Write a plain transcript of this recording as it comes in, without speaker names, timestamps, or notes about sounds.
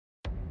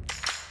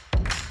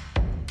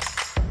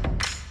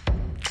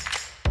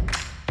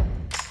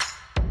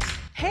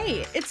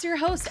Hey, it's your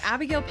host,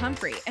 Abigail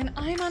Pumphrey, and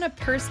I'm on a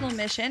personal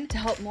mission to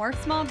help more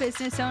small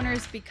business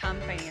owners become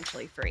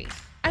financially free.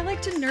 I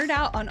like to nerd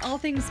out on all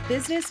things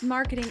business,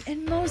 marketing,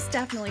 and most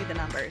definitely the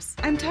numbers.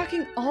 I'm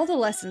talking all the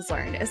lessons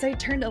learned as I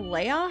turned a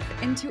layoff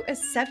into a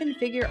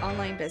 7-figure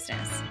online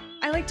business.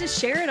 I like to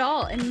share it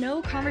all, and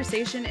no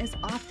conversation is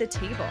off the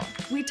table.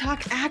 We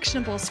talk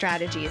actionable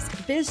strategies,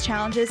 biz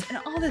challenges, and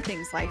all the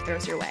things life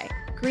throws your way.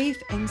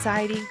 Grief,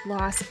 anxiety,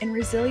 loss, and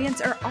resilience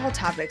are all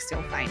topics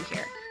you'll find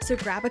here. So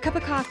grab a cup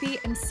of coffee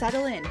and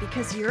settle in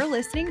because you're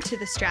listening to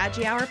the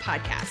Strategy Hour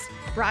podcast,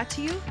 brought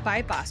to you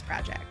by Boss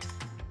Project.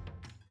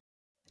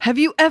 Have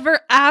you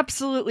ever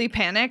absolutely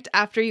panicked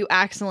after you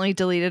accidentally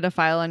deleted a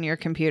file on your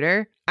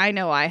computer? I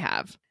know I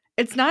have.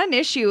 It's not an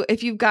issue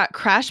if you've got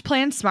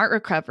CrashPlan Smart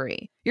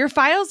Recovery. Your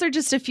files are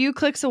just a few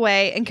clicks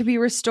away and can be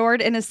restored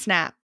in a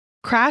snap.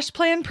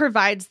 CrashPlan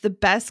provides the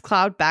best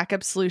cloud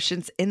backup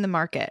solutions in the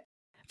market.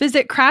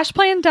 Visit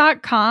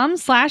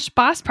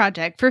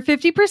crashplan.com/bossproject for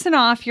 50%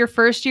 off your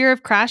first year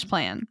of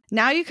CrashPlan.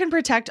 Now you can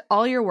protect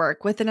all your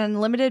work with an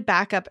unlimited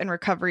backup and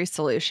recovery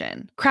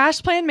solution.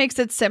 CrashPlan makes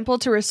it simple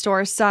to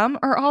restore some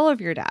or all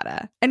of your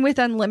data. And with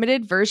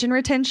unlimited version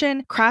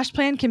retention,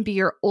 CrashPlan can be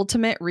your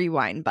ultimate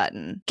rewind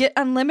button. Get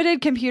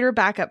unlimited computer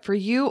backup for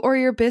you or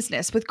your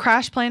business with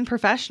CrashPlan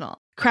Professional.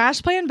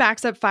 CrashPlan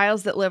backs up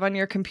files that live on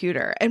your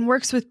computer and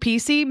works with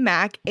PC,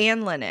 Mac,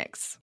 and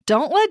Linux.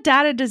 Don't let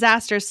data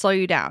disasters slow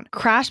you down.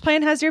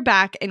 CrashPlan has your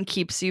back and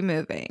keeps you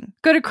moving.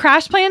 Go to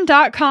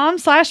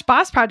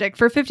crashplan.com/bossproject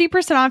for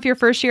 50% off your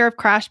first year of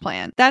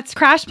CrashPlan. That's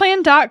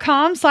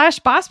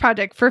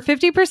crashplan.com/bossproject for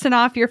 50%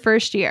 off your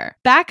first year.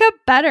 Back up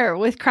better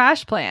with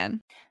CrashPlan.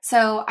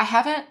 So I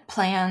haven't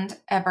planned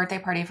a birthday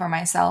party for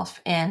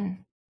myself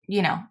in,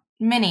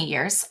 many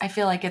years. I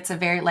feel like it's a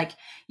very,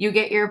 you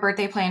get your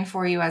birthday planned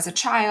for you as a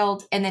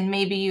child, and then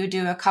maybe you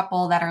do a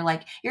couple that are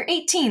like your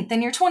 18th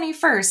and your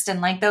 21st and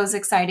like those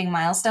exciting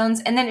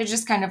milestones. And then it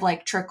just kind of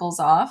like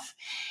trickles off.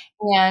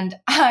 And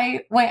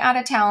I went out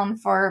of town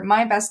for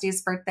my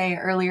bestie's birthday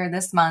earlier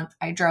this month.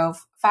 I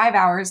drove 5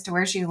 hours to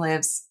where she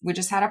lives. We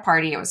just had a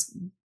party. It was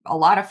a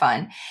lot of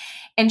fun.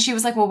 And she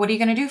was like, well, what are you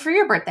going to do for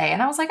your birthday?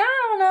 And I was like,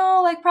 I don't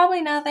know,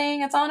 probably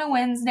nothing. It's on a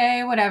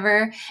Wednesday,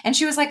 whatever. And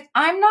she was like,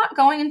 I'm not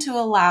going to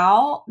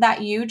allow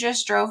that you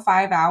just drove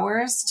 5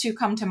 hours to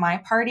come to my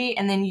party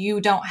and then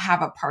you don't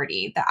have a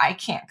party that I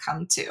can't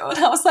come to. And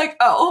I was like,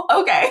 oh,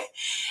 okay.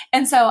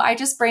 And so I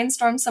just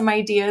brainstormed some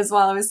ideas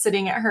while I was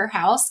sitting at her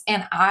house.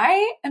 And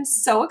I am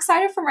so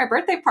excited for my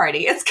birthday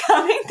party. It's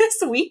coming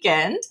this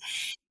weekend.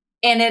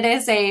 And it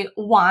is a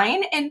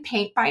wine and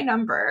paint by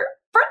number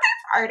birthday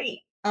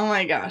party. Oh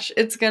my gosh,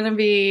 it's going to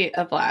be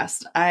a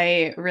blast.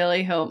 I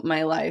really hope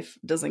my life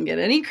doesn't get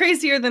any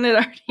crazier than it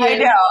already is. I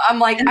know. I'm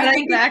like, I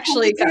think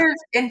actually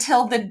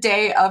until the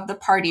day of the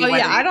party. Oh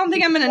yeah, I don't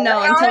think I'm going to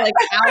know until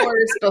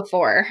hours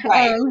before.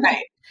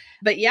 Right.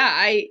 But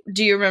yeah,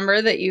 do you remember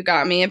that you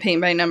got me a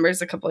paint by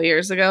numbers a couple of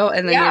years ago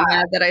and then you're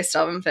mad that I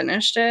still haven't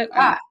finished it?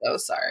 I'm so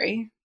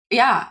sorry.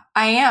 Yeah,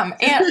 I am.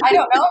 And I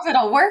don't know if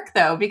it'll work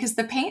though, because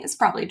the paint is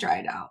probably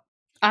dried out.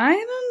 I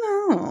don't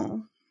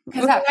know.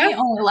 Because that paint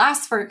only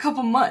lasts for a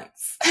couple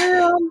months.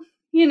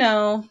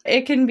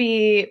 It can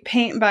be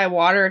paint by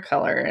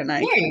watercolor, and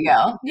there you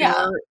go.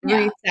 Yeah,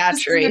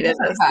 resaturate it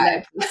as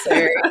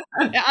necessary.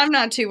 I'm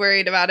not too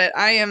worried about it.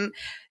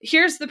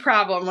 Here's the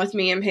problem with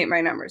me and paint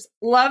by numbers.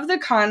 Love the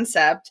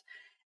concept,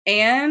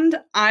 and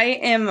I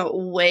am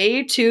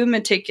way too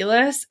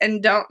meticulous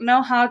and don't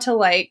know how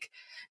to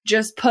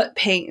just put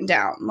paint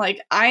down.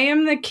 I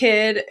am the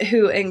kid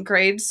who in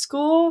grade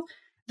school,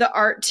 the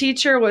art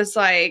teacher was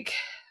like,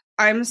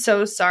 I'm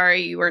so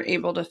sorry you weren't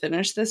able to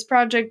finish this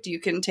project. You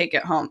can take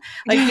it home.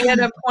 We had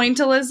a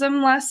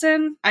pointillism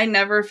lesson. I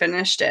never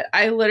finished it.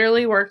 I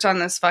literally worked on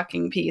this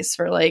fucking piece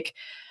for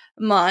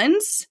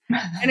months.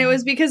 And it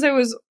was because I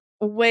was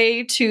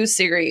way too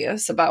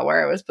serious about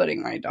where I was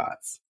putting my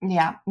dots.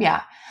 Yeah.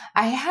 Yeah.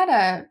 I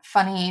had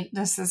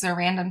this is a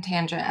random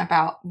tangent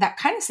about that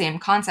kind of same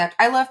concept.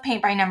 I love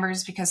paint by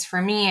numbers because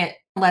for me, it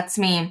lets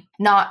me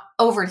not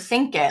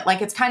overthink it.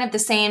 It's kind of the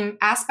same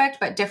aspect,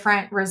 but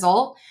different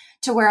result.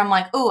 To where I'm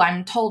like, oh,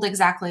 I'm told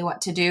exactly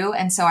what to do.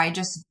 And so I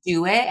just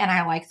do it. And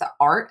I like the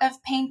art of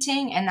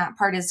painting. And that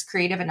part is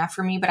creative enough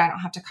for me, but I don't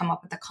have to come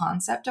up with the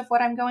concept of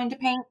what I'm going to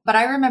paint. But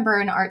I remember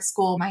in art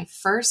school, my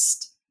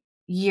first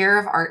year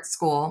of art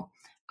school,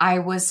 I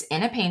was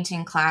in a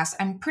painting class.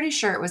 I'm pretty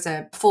sure it was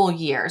a full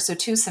year, so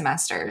 2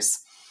 semesters.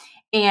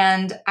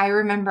 And I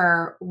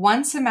remember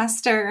one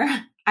semester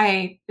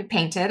I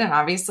painted and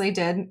obviously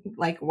did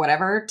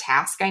whatever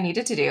task I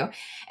needed to do.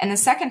 And the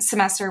second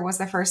semester was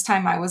the first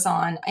time I was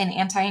on an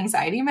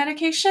anti-anxiety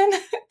medication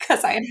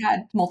because I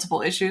had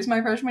multiple issues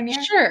my freshman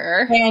year.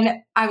 Sure.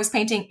 And I was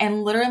painting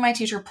and literally my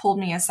teacher pulled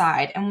me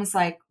aside and was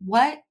like,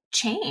 what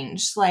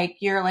changed. Like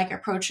you're like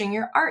approaching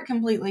your art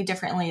completely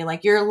differently.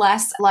 Like you're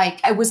less like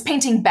I was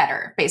painting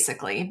better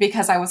basically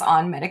because I was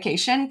on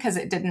medication because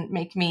it didn't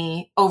make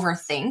me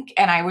overthink.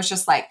 And I was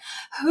just like,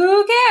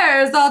 who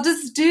cares? I'll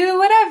just do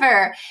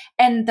whatever.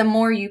 And the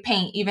more you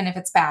paint, even if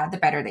it's bad, the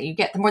better that you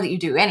get. The more that you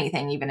do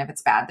anything, even if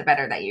it's bad, the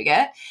better that you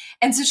get.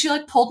 And so she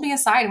like pulled me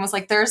aside and was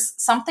like, there's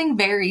something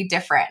very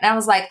different. And I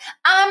was like,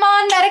 I'm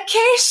on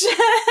medication.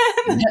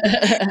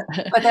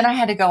 But then I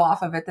had to go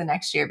off of it the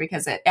next year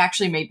because it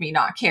actually made me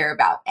not care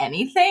about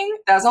anything.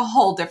 That was a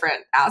whole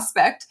different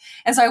aspect.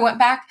 And so I went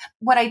back.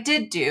 What I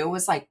did do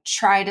was like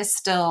try to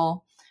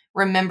still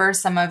remember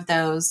some of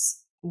those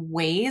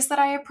ways that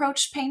I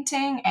approached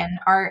painting and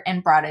art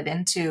and brought it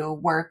into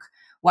work.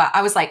 Well,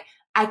 I was like,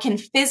 I can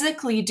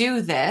physically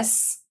do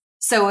this.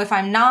 So if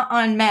I'm not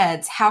on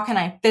meds, how can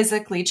I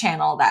physically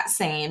channel that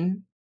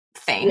same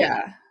thing?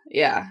 Yeah.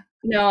 Yeah.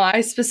 No,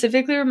 I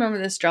specifically remember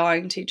this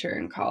drawing teacher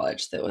in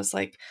college that was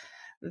like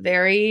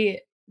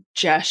very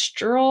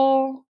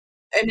gestural.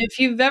 And if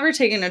you've ever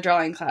taken a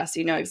drawing class,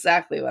 you know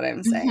exactly what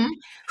I'm saying.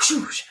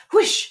 Whoosh,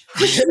 whoosh,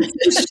 whoosh,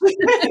 whoosh.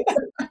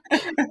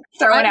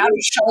 Throwing out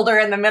his shoulder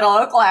in the middle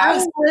of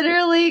class. I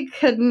literally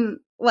couldn't,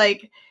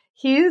 like,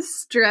 he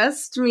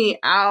stressed me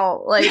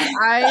out. Like,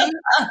 I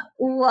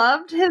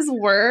loved his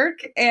work,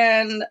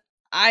 and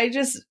I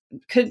just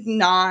could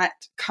not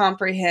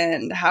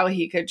comprehend how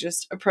he could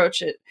just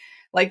approach it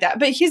like that.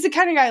 But he's the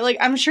kind of guy, like,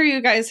 I'm sure you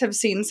guys have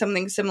seen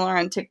something similar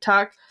on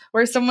TikTok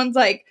where someone's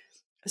like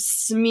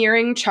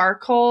smearing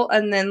charcoal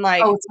and then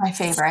like, oh, it's my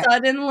favorite.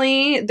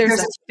 Suddenly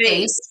there's a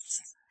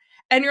face.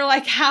 And you're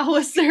like, how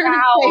is there a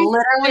face?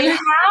 Literally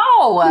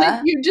how?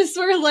 Like, you just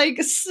were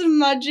like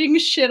smudging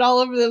shit all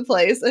over the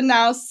place. And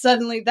now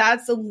suddenly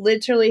that's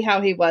literally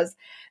how he was.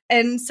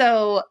 And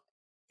so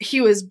he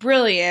was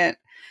brilliant.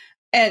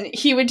 And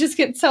he would just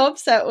get so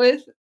upset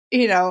with,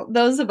 you know,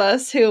 those of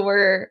us who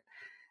were,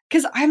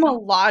 because I'm a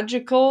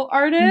logical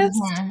artist,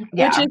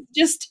 which is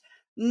just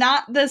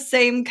not the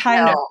same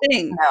kind of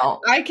thing. No.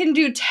 I can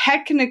do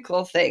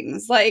technical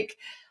things like,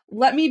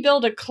 let me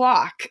build a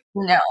clock.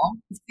 No.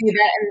 See,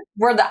 that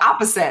we're the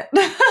opposite.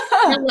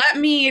 Or let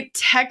me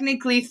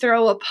technically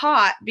throw a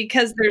pot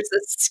because there's a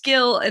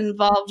skill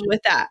involved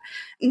with that.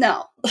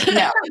 No.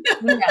 No.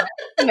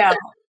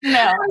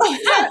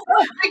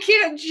 I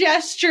can't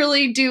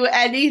gesturally do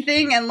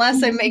anything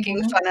unless I'm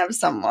making fun of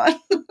someone.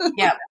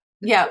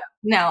 Yep.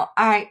 No,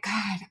 God,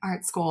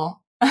 art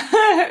school.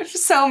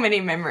 So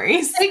many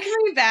memories. Take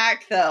me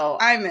back though.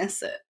 I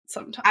miss it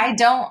sometimes. I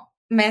don't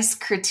miss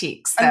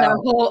critiques though.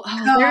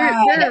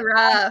 They're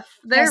rough.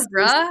 They're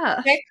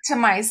rough. Sick to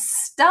my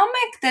stomach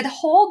the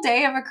whole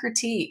day of a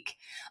critique.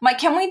 I'm like,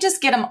 can we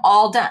just get them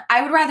all done?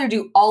 I would rather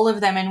do all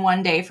of them in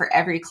one day for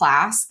every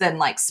class than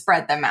like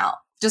spread them out.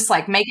 Just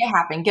like make it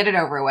happen, get it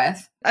over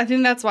with. I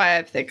think that's why I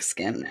have thick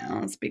skin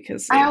now. It's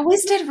because I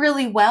always did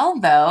really well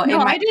though. No,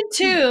 I did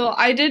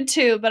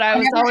too. But I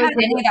was always had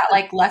any that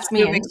like left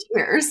me in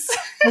tears.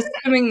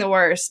 Assuming the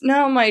worst.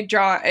 No, my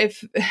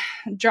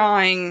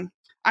drawing.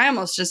 I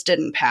almost just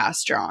didn't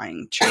pass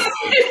drawing.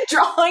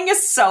 Drawing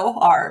is so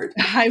hard.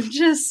 I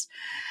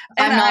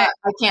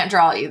can't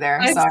draw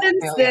either. I've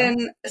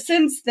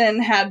since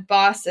then had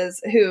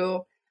bosses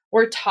who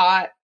were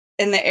taught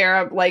in the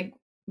era like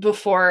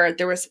before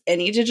there was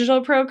any digital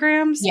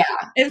programs. Yeah.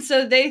 And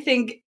so they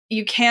think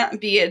you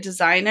can't be a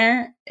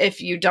designer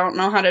if you don't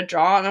know how to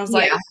draw. And I was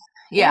like,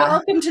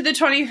 welcome to the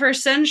 21st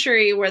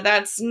century where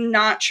that's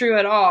not true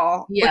at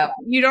all. Yeah. Like,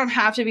 you don't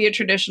have to be a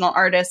traditional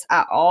artist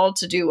at all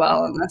to do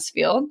well in this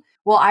field.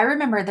 Well, I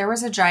remember there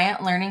was a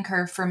giant learning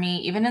curve for me,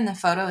 even in the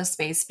photo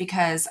space,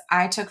 because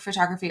I took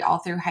photography all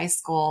through high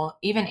school,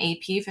 even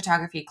AP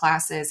photography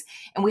classes,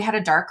 and we had a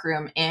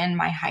darkroom in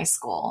my high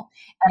school.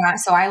 And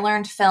so I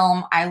learned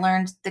film. I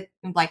learned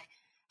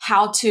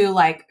how to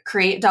like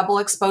create double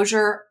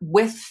exposure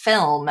with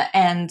film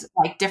and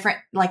like different,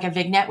 like a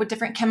vignette with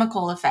different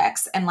chemical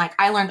effects. And like,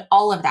 I learned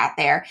all of that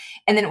there.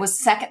 And then it was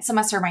second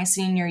semester, my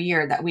senior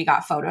year, that we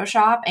got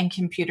Photoshop and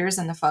computers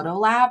in the photo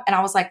lab. And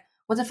I was like,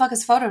 what the fuck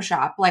is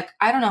Photoshop? Like,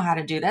 I don't know how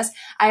to do this.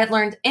 I had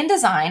learned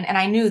InDesign and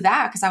I knew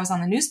that because I was on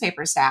the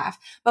newspaper staff,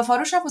 but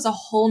Photoshop was a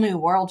whole new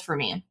world for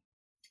me.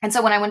 And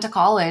so when I went to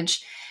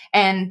college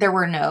and there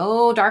were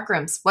no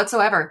darkrooms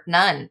whatsoever,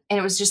 none. And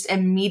it was just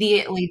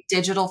immediately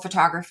digital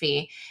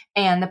photography.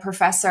 And the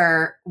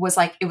professor was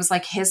like, it was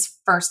like his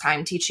first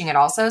time teaching it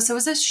also. So it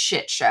was a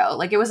shit show.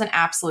 Like it was an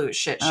absolute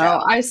shit show.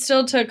 Oh, I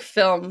still took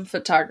film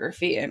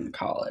photography in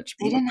college.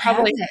 They didn't have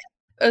it.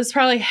 It was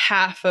probably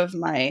half of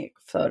my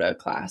photo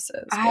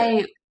classes.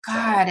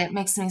 God, it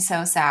makes me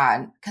so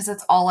sad because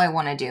that's all I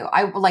want to do.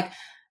 I like,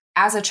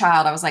 as a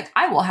child, I was like,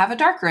 I will have a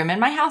darkroom in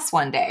my house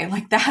one day.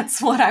 Like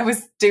that's what I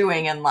was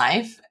doing in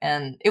life.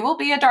 And it will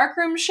be a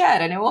darkroom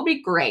shed and it will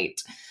be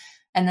great.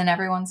 And then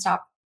everyone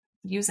stopped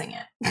using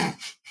it.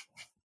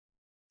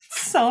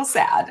 So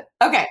sad.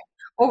 Okay.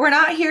 Well, we're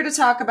not here to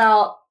talk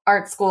about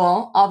art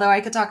school, although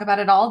I could talk about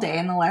it all day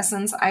and the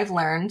lessons I've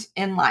learned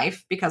in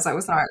life because I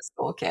was an art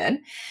school kid.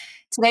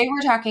 Today,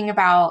 we're talking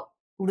about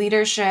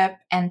leadership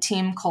and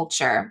team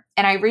culture.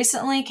 And I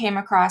recently came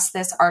across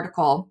this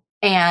article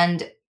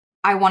And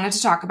I wanted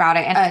to talk about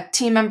it. And a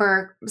team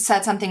member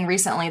said something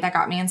recently that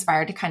got me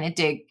inspired to kind of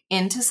dig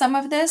into some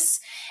of this.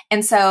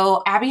 And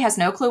so Abby has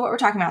no clue what we're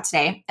talking about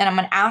today. And I'm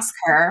going to ask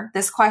her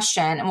this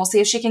question and we'll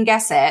see if she can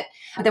guess it.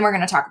 But then we're going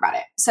to talk about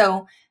it.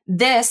 So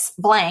this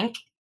blank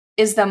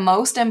is the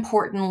most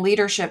important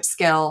leadership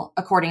skill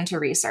according to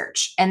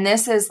research. And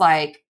this is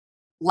like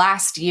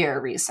last year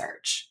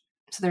research.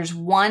 So there's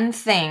one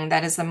thing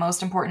that is the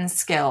most important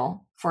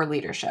skill for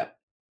leadership.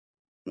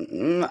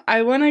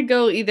 I want to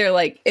go either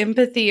like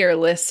empathy or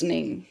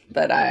listening,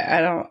 but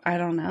I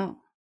don't know.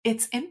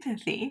 It's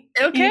empathy.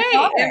 Okay.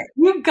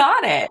 You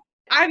got it.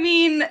 I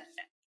mean,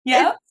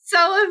 yep. It's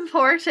so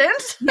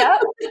important.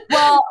 Yep.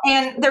 Well,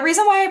 and the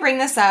reason why I bring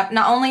this up,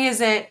 not only is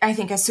it, I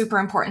think, a super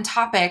important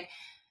topic,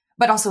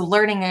 but also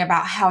learning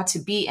about how to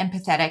be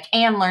empathetic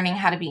and learning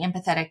how to be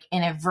empathetic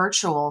in a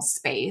virtual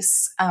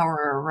space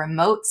or a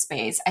remote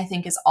space, I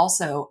think is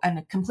also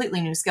a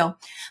completely new skill.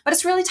 But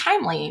it's really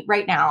timely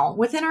right now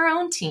within our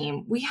own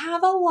team. We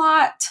have a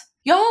lot.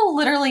 Y'all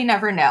literally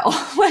never know.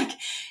 Like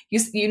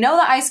you know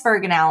the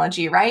iceberg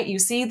analogy, right? You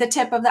see the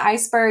tip of the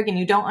iceberg and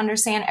you don't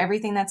understand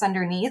everything that's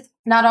underneath.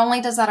 Not only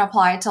does that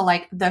apply to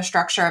like the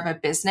structure of a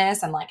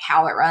business and like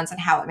how it runs and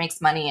how it makes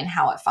money and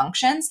how it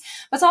functions,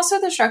 but it's also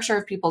the structure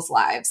of people's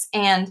lives.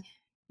 And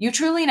you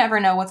truly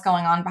never know what's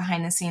going on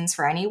behind the scenes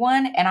for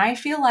anyone. And I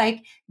feel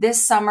like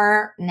this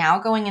summer, now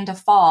going into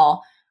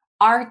fall,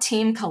 our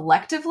team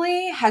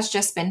collectively has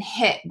just been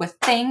hit with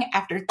thing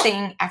after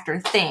thing after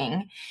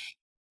thing.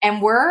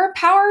 And we're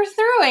power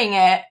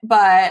throughing it,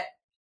 but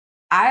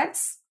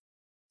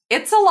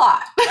it's a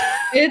lot.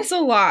 It's a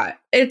lot.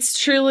 It's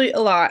truly a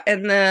lot.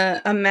 And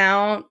the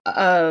amount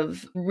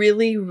of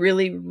really,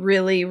 really,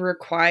 really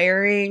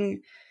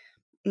requiring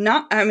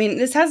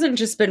this hasn't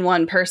just been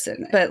one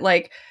person, but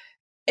like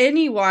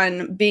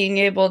anyone being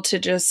able to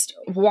just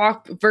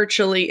walk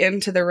virtually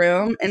into the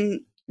room and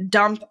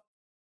dump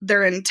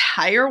their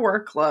entire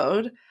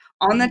workload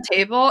on the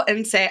table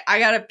and say, I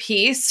got a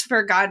piece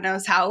for God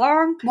knows how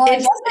long. Well,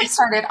 it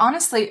started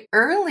honestly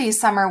early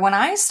summer when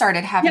I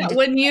started having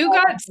when you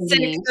got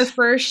sick the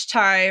first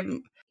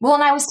time. Well,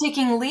 and I was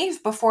taking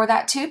leave before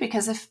that too,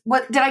 because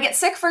did I get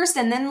sick first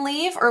and then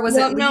leave, or was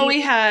it leave? No,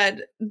 we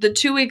had the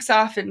 2 weeks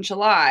off in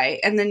July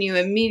and then you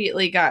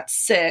immediately got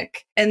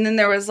sick. And then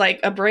there was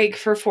like a break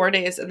for 4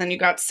 days and then you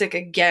got sick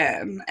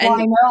again. Well,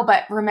 I know,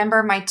 but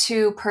remember my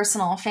 2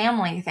 personal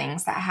family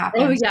things that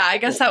happened. Oh yeah, I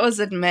guess that was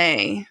in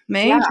May,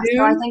 yeah, June.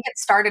 So I think it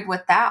started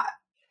with that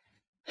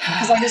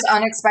because I just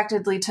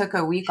unexpectedly took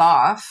a week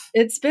off.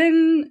 It's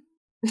been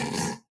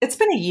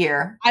a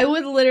year. I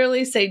would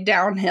literally say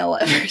downhill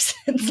ever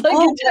since. Like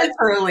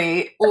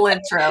literally.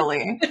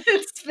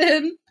 It's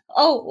been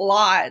a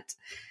lot.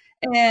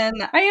 And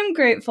I am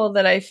grateful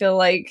that I feel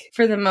like,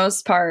 for the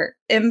most part,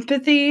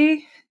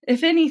 empathy,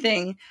 if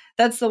anything,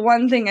 that's the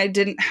one thing I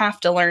didn't have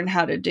to learn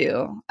how to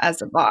do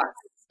as a boss.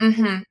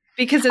 Mm-hmm.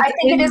 Because it's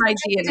in my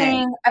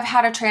DNA. Of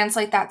how to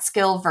translate that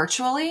skill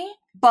virtually.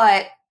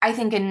 But I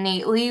think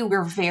innately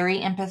we're very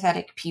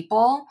empathetic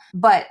people,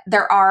 but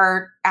there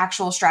are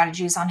actual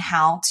strategies on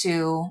how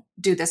to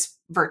do this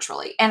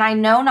virtually. And I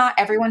know not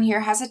everyone here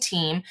has a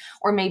team,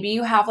 or maybe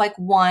you have like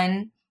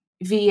one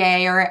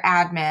VA or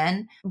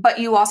admin, but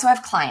you also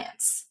have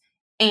clients.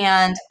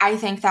 And I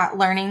think that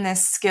learning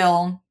this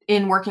skill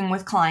in working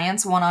with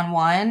clients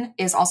one-on-one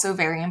is also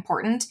very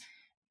important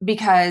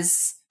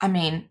because,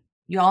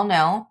 you all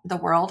know the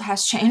world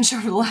has changed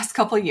over the last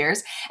couple of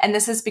years, and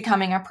this is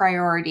becoming a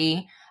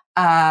priority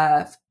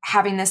of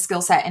having this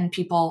skill set in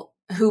people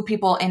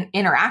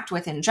interact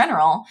with in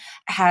general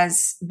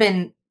has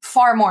been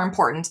far more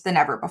important than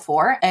ever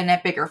before and a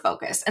bigger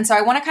focus. And so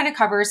I want to kind of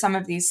cover some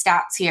of these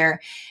stats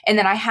here. And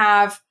then I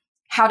have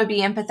how to be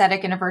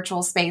empathetic in a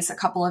virtual space, a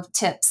couple of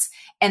tips,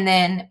 and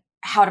then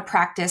how to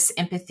practice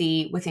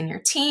empathy within your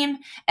team.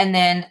 And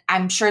then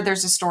I'm sure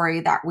there's a story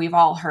that we've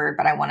all heard,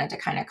 but I wanted to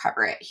kind of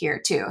cover it here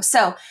too.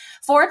 So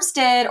Ford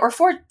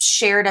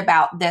shared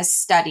about this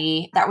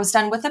study that was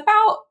done with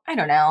about,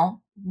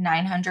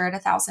 900,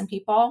 1,000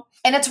 people.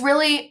 And it's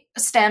really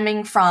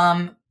stemming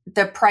from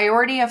the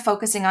priority of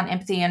focusing on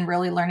empathy and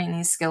really learning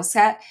these skill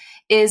set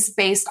is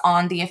based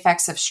on the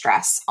effects of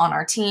stress on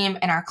our team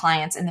and our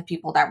clients and the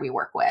people that we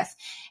work with.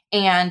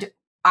 And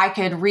I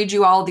could read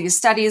you all these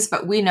studies,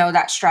 but we know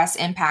that stress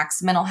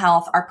impacts mental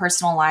health, our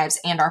personal lives,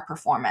 and our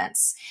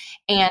performance.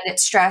 And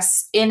it's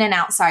stress in and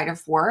outside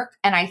of work.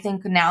 And I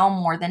think now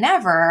more than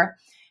ever,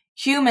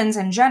 humans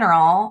in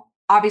general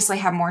obviously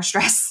have more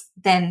stress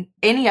than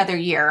any other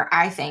year,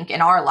 I think,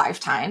 in our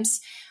lifetimes.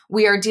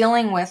 We are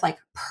dealing with like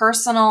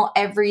personal,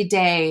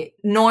 everyday,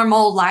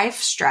 normal life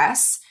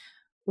stress,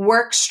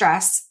 work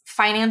stress,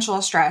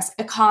 financial stress,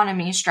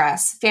 economy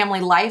stress,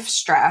 family life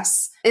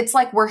stress. It's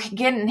like we're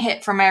getting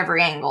hit from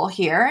every angle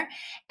here.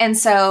 And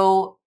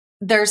so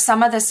there's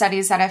some of the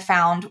studies that I've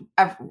found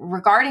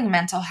regarding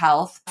mental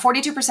health.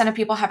 42% of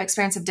people have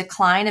experienced a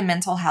decline in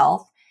mental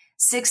health.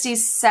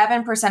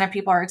 67% of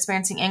people are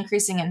experiencing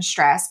increasing in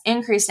stress,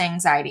 increased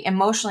anxiety,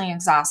 emotionally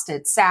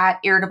exhausted, sad,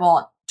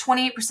 irritable.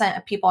 28%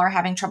 of people are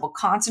having trouble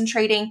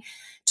concentrating.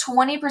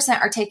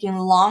 20% are taking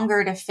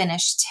longer to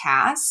finish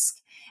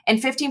tasks,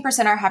 and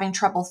 15% are having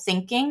trouble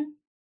thinking,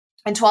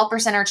 and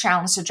 12% are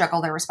challenged to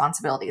juggle their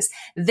responsibilities.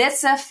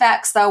 This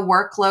affects the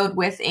workload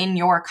within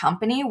your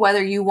company,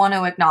 whether you want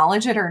to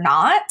acknowledge it or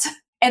not.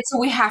 And so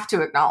we have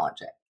to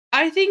acknowledge it.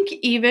 I think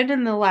even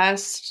in the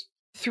last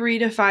 3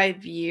 to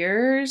 5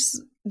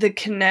 years, the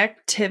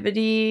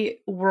connectivity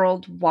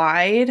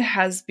worldwide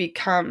has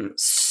become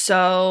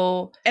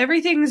so,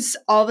 everything's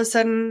all of a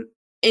sudden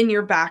in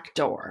your back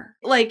door.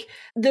 Like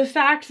the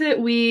fact that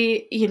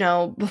we,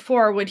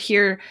 before would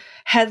hear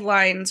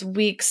headlines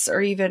weeks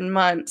or even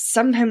months,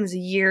 sometimes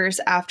years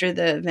after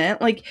the event,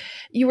 like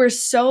you were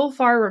so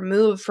far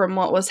removed from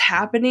what was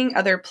happening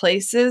other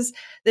places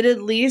that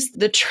at least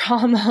the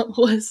trauma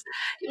was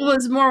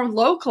more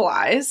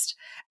localized,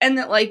 and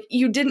that like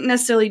you didn't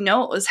necessarily know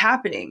what was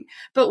happening.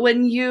 But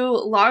when you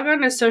log on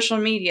to social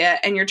media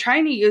and you're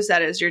trying to use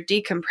that as your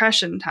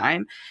decompression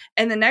time,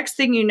 and the next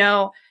thing you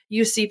know,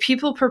 you see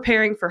people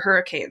preparing for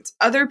hurricanes,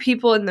 other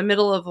people in the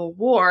middle of a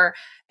war,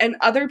 and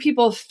other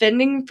people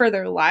fending for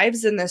their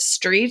lives in the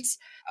streets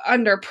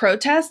under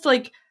protest,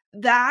 like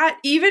that,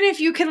 even if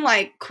you can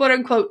like quote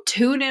unquote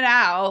tune it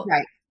out.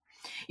 Right.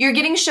 You're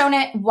getting shown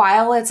it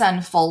while it's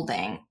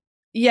unfolding.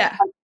 Yeah.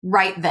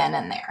 Right then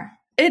and there.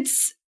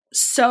 It's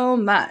so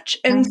much.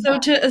 And so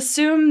to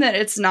assume that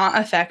it's not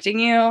affecting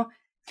you,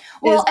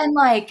 well, and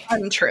like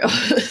untrue.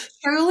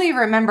 Truly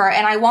remember,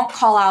 and I won't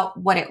call out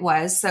what it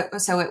was,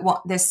 so it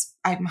won't. This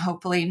I'm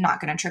hopefully not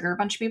going to trigger a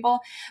bunch of people.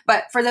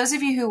 But for those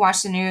of you who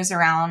watched the news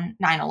around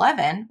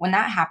 9/11, when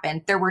that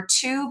happened, there were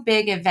 2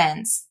 big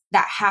events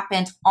that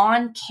happened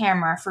on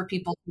camera for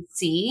people to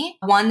see.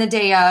 One the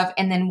day of,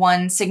 and then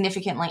one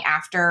significantly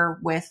after,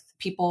 with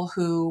people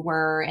who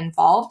were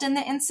involved in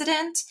the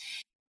incident.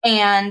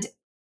 And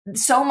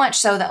so much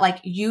so that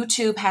like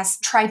YouTube has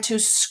tried to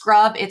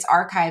scrub its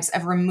archives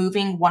of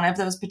removing one of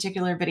those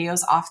particular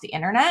videos off the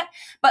internet.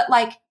 But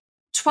like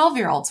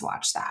 12-year-olds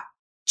watch that.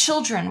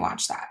 Children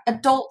watch that.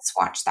 Adults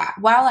watch that.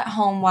 While at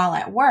home, while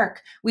at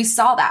work, we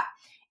saw that.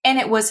 And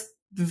it was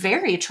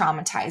very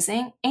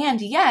traumatizing. And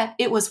yet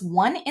it was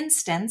one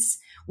instance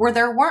where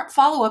there weren't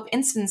follow-up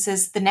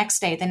instances the next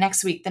day, the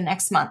next week, the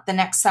next month, the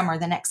next summer,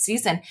 the next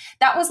season.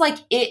 That was like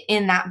it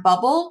in that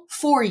bubble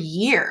for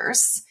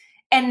years.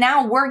 And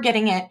now we're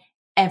getting it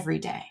every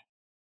day.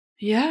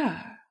 Yeah.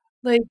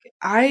 Like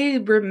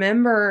I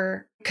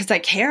remember, because I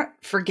can't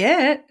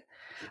forget,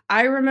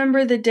 I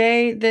remember the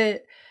day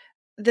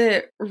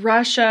that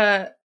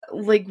Russia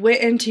like went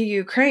into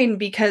Ukraine,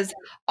 because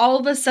all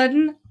of a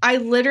sudden I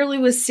literally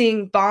was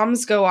seeing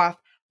bombs go off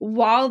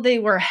while they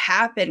were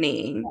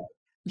happening.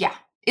 Yeah,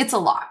 it's a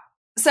lot.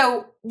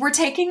 So we're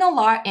taking a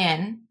lot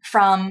in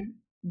from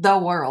the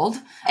world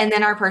and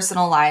then our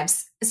personal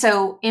lives.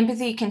 So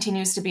empathy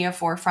continues to be a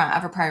forefront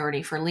of a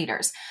priority for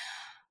leaders.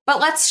 But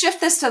let's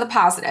shift this to the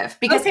positive,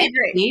 because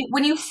empathy,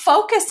 when you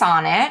focus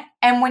on it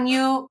and when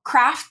you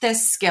craft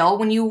this skill,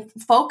 when you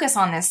focus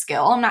on this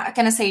skill, I'm not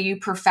going to say you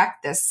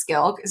perfect this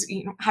skill because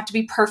you don't have to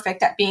be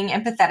perfect at being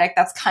empathetic.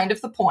 That's kind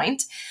of the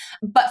point.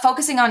 But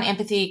focusing on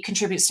empathy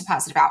contributes to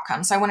positive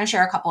outcomes. So I want to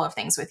share a couple of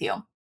things with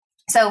you.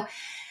 So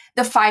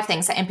the 5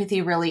 things that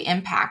empathy really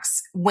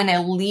impacts when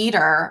a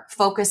leader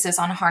focuses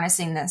on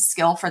harnessing this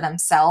skill for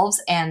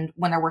themselves and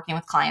when they're working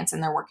with clients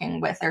and they're working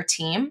with their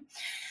team.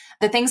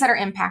 The things that are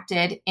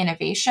impacted: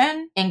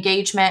 innovation,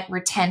 engagement,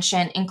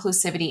 retention,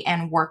 inclusivity,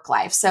 and work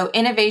life. So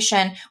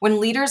innovation, when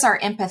leaders are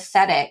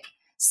empathetic,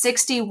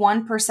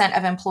 61%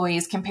 of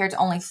employees compared to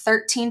only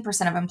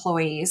 13% of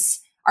employees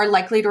are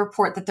likely to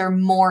report that they're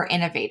more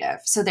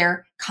innovative. So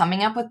they're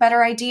coming up with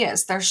better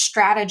ideas. They're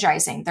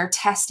strategizing. They're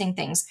testing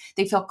things.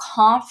 They feel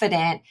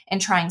confident in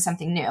trying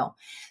something new.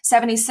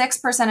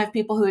 76% of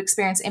people who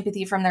experience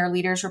empathy from their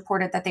leaders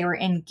reported that they were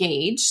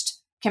engaged,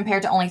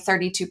 compared to only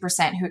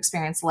 32% who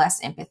experienced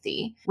less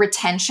empathy.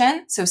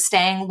 Retention, so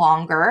staying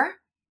longer.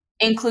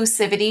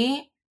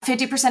 Inclusivity,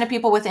 50% of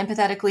people with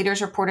empathetic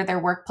leaders reported their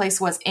workplace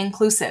was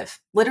inclusive,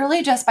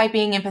 literally just by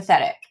being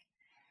empathetic.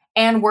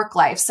 And work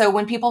life. So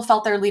when people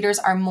felt their leaders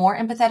are more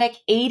empathetic,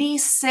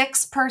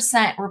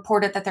 86%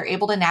 reported that they're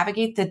able to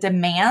navigate the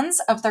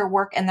demands of their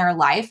work and their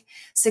life,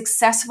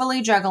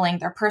 successfully juggling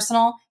their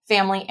personal,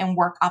 family, and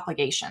work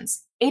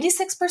obligations.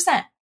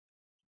 86%.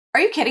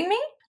 Are you kidding me?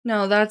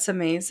 No, that's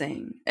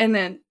amazing. And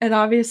it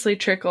obviously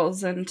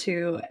trickles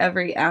into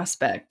every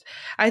aspect.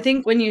 I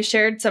think when you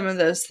shared some of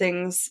those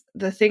things,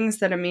 the things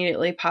that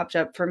immediately popped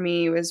up for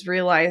me was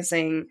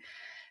realizing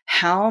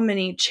how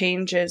many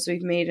changes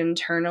we've made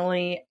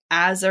internally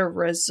as a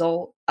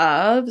result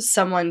of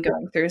someone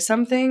going through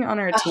something on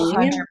our team.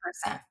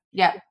 100%.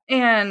 Yeah.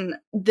 And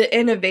the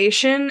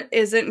innovation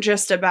isn't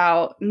just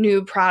about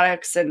new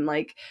products and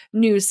like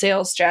new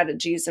sales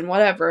strategies and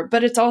whatever,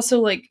 but it's also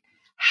like,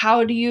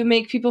 how do you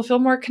make people feel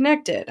more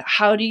connected?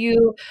 How do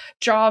you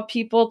draw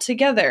people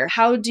together?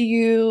 How do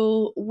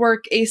you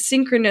work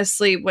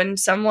asynchronously when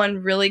someone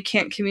really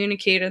can't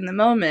communicate in the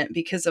moment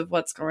because of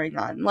what's going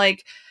on?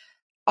 Like,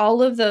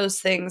 all of those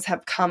things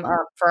have come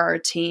up for our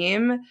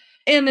team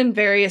and in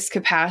various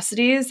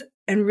capacities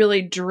and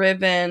really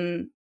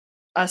driven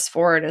us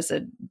forward as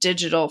a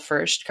digital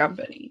first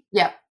company.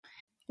 Yep.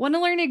 Want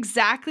to learn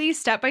exactly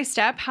step by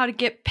step how to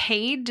get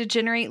paid to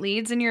generate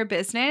leads in your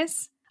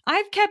business?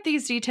 I've kept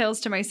these details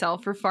to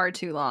myself for far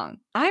too long.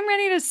 I'm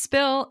ready to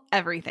spill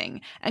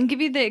everything and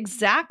give you the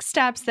exact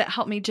steps that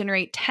help me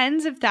generate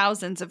tens of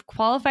thousands of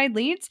qualified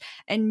leads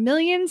and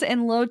millions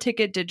in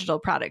low-ticket digital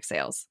product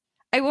sales.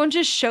 I won't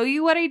just show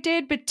you what I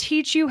did, but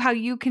teach you how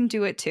you can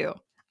do it too.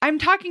 I'm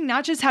talking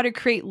not just how to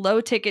create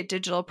low-ticket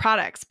digital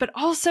products, but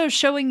also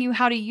showing you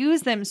how to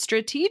use them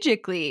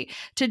strategically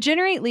to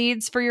generate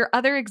leads for your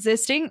other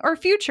existing or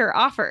future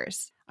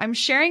offers. I'm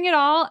sharing it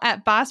all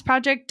at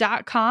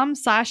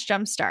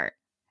bossproject.com/jumpstart,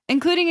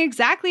 including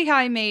exactly how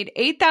I made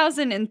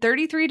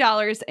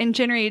 $8,033 and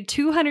generated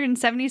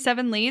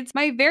 277 leads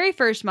my very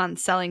first month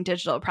selling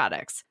digital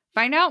products.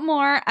 Find out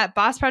more at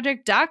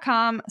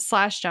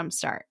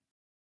bossproject.com/jumpstart.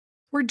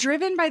 We're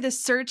driven by the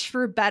search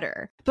for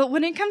better. But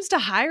when it comes to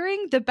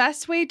hiring, the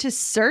best way to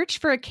search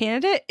for a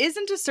candidate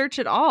isn't to search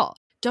at all.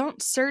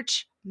 Don't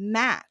search,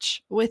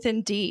 match with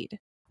Indeed.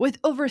 With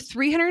over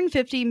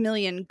 350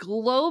 million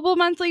global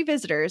monthly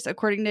visitors,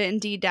 according to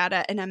Indeed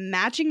data, and a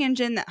matching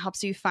engine that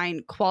helps you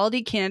find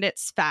quality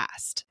candidates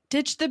fast.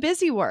 Ditch the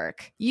busy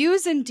work.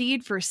 Use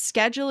Indeed for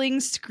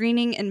scheduling,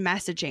 screening, and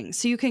messaging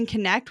so you can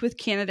connect with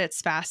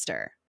candidates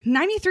faster.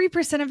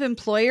 93% of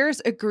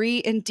employers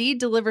agree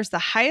Indeed delivers the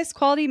highest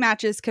quality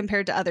matches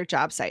compared to other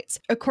job sites,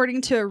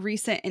 according to a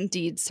recent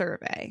Indeed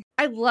survey.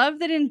 I love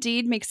that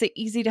Indeed makes it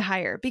easy to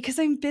hire because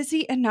I'm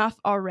busy enough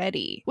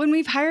already. When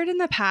we've hired in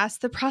the past,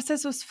 the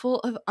process was full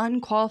of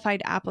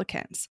unqualified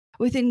applicants.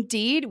 With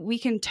Indeed, we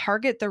can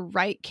target the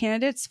right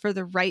candidates for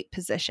the right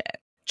position.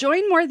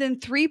 Join more than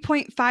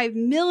 3.5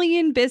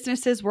 million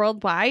businesses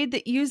worldwide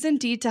that use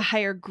Indeed to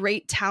hire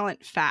great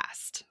talent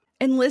fast.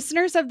 And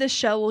listeners of this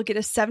show will get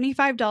a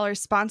 $75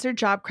 sponsored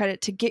job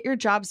credit to get your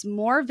jobs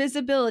more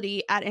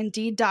visibility at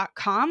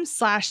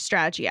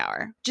Indeed.com/Strategy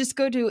Hour. Just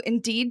go to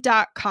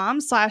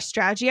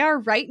Indeed.com/Strategy Hour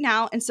right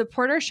now and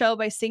support our show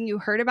by saying you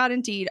heard about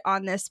Indeed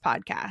on this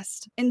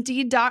podcast.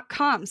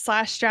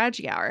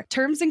 Indeed.com/Strategy Hour.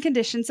 Terms and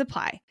conditions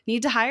apply.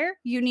 Need to hire?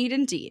 You need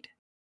Indeed.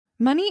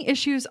 Money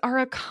issues are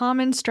a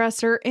common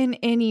stressor in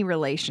any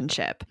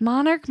relationship.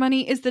 Monarch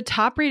Money is the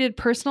top-rated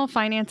personal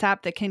finance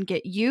app that can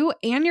get you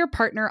and your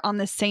partner on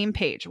the same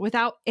page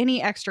without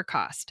any extra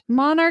cost.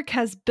 Monarch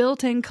has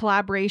built-in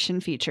collaboration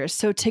features,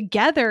 so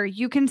together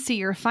you can see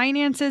your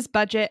finances,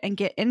 budget, and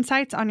get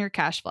insights on your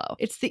cash flow.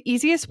 It's the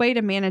easiest way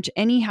to manage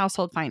any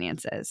household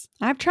finances.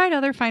 I've tried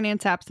other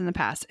finance apps in the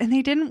past, and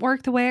they didn't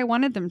work the way I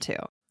wanted them to.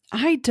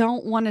 I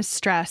don't want to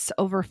stress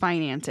over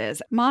finances.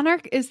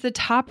 Monarch is the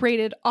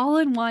top-rated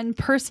all-in-one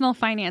personal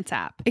finance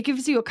app. It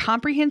gives you a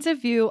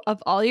comprehensive view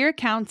of all your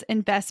accounts,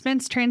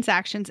 investments,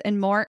 transactions, and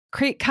more.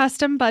 Create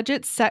custom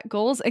budgets, set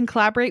goals, and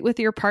collaborate with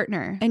your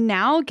partner. And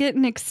now get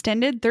an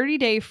extended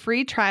 30-day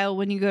free trial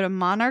when you go to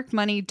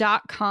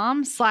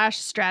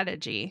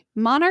monarchmoney.com/strategy.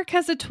 Monarch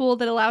has a tool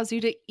that allows you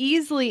to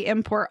easily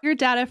import your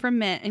data from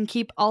Mint and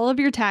keep all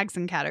of your tags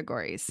and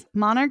categories.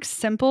 Monarch's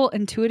simple,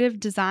 intuitive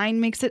design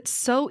makes it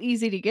so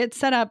easy to get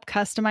set up,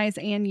 customize,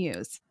 and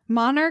use.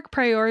 Monarch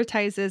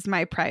prioritizes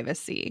my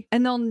privacy,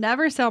 and they'll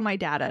never sell my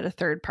data to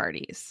third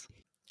parties.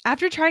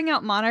 After trying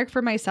out Monarch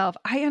for myself,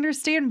 I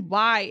understand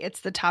why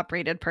it's the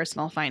top-rated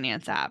personal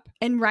finance app.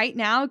 And right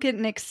now, get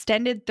an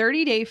extended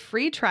 30-day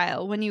free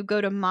trial when you go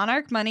to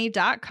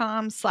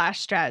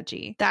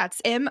monarchmoney.com/strategy.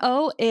 That's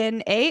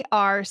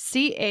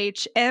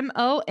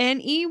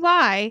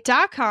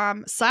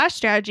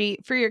monarchmoney.com/strategy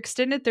for your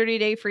extended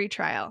 30-day free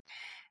trial.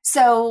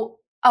 So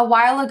a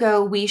while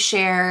ago, we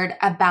shared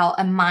about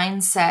a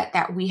mindset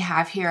that we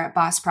have here at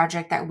Boss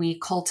Project that we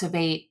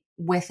cultivate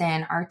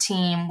within our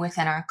team,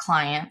 within our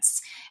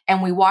clients.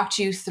 And we walked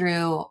you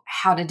through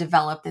how to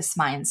develop this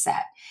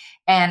mindset.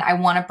 And I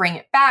want to bring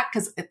it back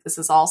because this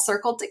is all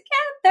circled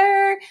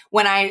together.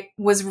 When I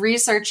was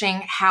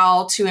researching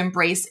how to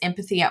embrace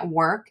empathy at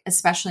work,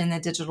 especially in the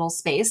digital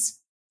space,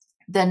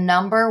 the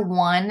number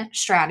one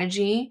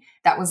strategy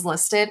that was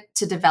listed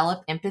to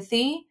develop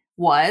empathy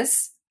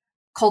was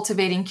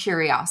cultivating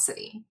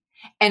curiosity.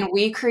 And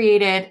we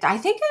created, I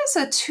think it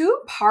was a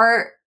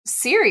 2-part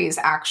series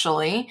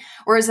actually,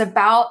 where it's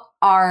about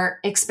our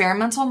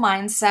experimental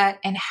mindset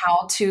and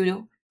how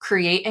to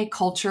create a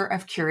culture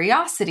of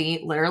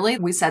curiosity. Literally,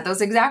 we said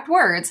those exact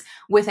words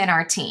within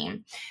our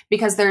team,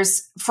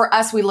 because for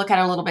us, we look at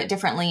it a little bit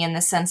differently in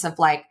the sense of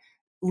like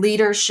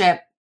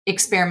leadership,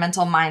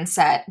 experimental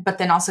mindset, but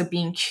then also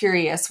being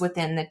curious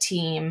within the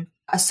team,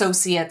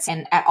 associates,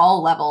 and at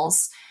all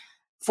levels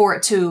for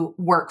it to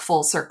work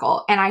full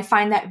circle. And I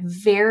find that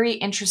very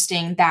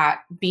interesting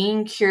that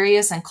being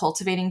curious and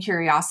cultivating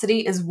curiosity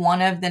is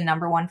one of the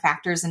number one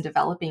factors in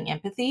developing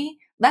empathy.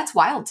 That's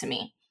wild to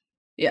me.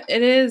 Yeah,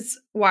 it is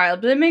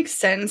wild, but it makes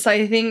sense.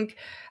 I think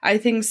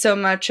so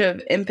much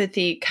of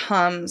empathy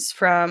comes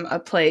from a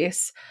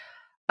place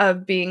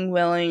of being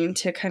willing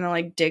to kind of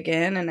like dig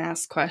in and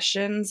ask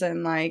questions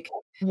and like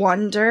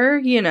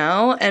wonder,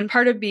 and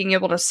part of being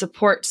able to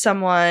support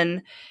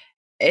someone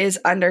is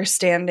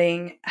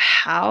understanding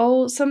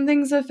how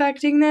something's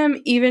affecting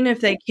them, even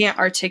if they can't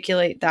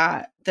articulate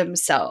that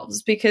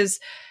themselves. Because,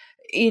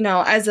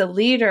 as a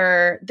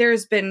leader,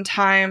 there's been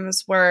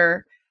times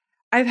where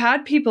I've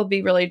had people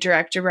be really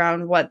direct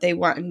around what they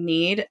want and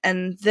need,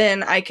 and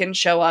then I can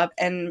show up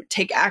and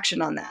take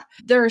action on that.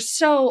 There's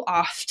so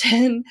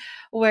often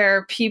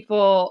where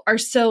people are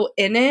so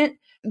in it,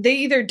 they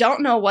either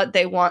don't know what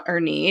they want or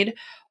need,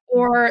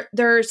 or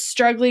they're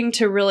struggling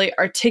to really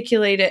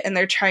articulate it and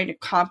they're trying to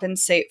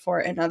compensate for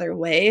it in other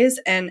ways.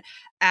 And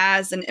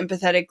as an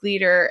empathetic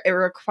leader, it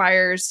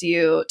requires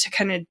you to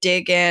kind of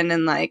dig in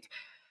and like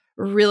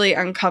really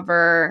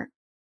uncover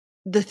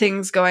the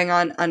things going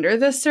on under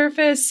the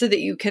surface so that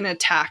you can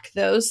attack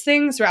those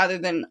things rather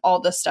than all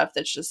the stuff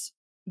that's just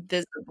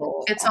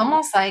visible. It's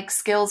almost like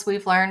skills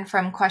we've learned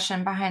from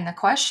question behind the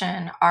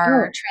question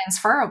are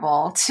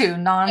transferable to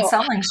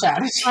non-selling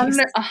strategies.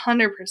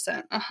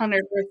 100%.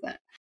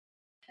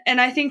 And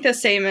I think the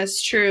same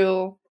is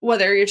true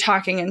whether you're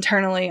talking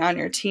internally on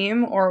your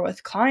team or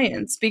with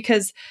clients,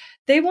 because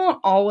they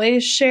won't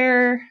always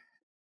share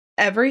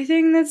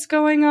everything that's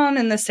going on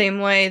in the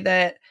same way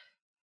that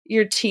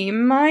your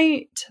team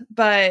might.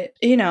 But,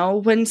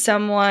 when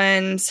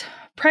someone's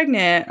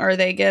pregnant or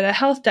they get a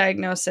health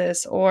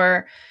diagnosis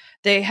or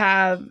they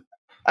have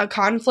a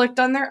conflict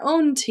on their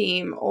own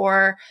team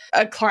or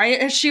a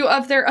client issue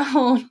of their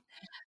own,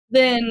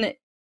 then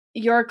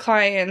your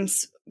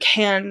clients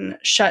can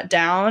shut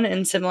down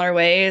in similar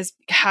ways,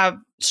 have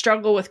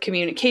struggle with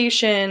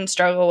communication,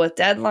 struggle with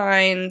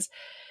deadlines,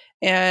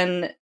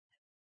 and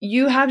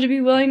you have to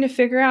be willing to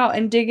figure out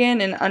and dig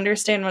in and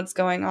understand what's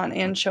going on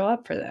and show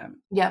up for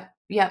them. Yep.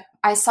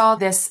 I saw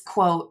this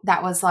quote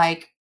that was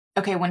like,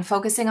 okay, when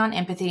focusing on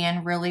empathy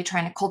and really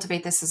trying to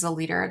cultivate this as a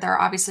leader, there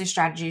are obviously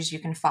strategies you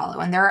can follow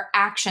and there are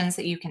actions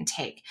that you can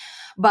take.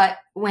 But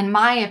in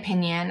my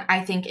opinion,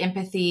 I think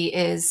empathy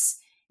is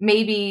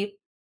maybe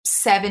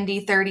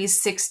 70, 30,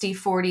 60,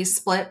 40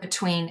 split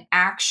between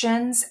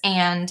actions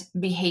and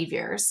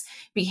behaviors.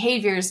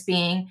 Behaviors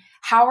being,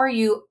 how are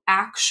you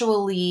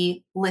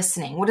actually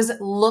listening? What does it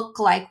look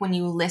like when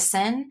you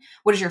listen?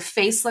 What does your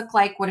face look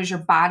like? What is your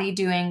body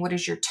doing? What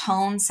does your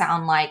tone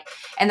sound like?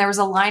 And there was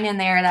a line in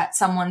there that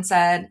someone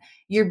said,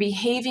 "You're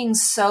behaving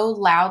so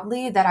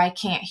loudly that I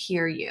can't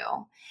hear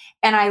you."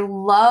 And I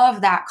love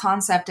that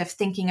concept of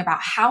thinking about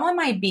how am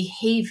I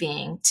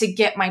behaving to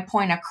get my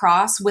point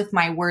across with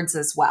my words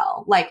as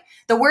well. Like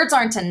the words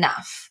aren't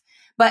enough,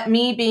 but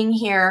me being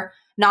here,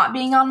 not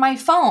being on my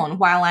phone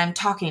while I'm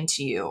talking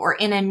to you or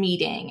in a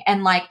meeting,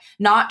 and like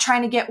not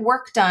trying to get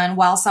work done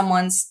while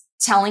someone's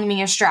telling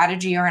me a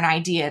strategy or an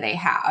idea they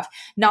have,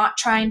 not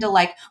trying to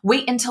like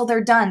wait until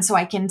they're done so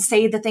I can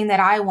say the thing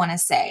that I want to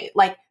say.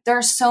 Like there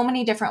are so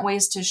many different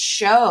ways to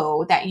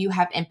show that you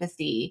have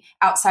empathy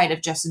outside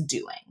of just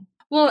doing.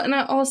 Well, and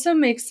it also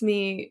makes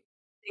me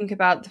think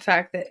about the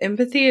fact that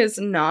empathy is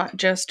not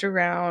just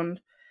around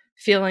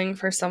feeling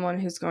for someone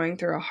who's going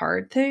through a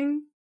hard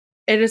thing.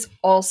 It is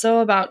also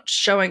about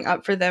showing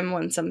up for them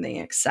when something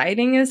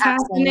exciting is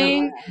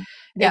happening.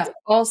 Yeah. It's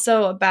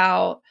also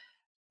about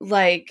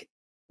like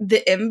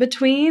the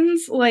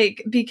in-betweens,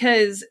 like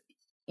because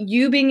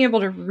you being able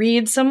to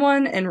read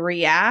someone and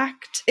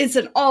react, it's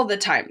an all the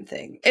time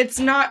thing. It's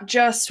not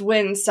just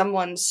when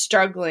someone's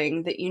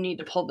struggling that you need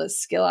to pull this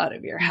skill out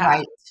of your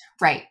head.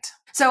 Right.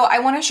 So I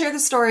want to share the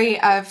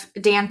story of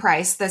Dan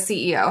Price, the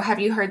CEO. Have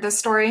you heard this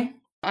story?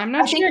 I'm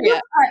not sure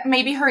yet.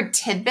 Maybe heard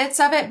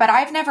tidbits of it, but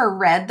I've never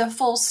read the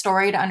full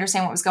story to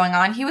understand what was going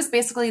on. He was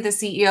basically the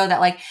CEO that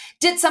like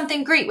did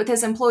something great with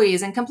his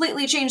employees and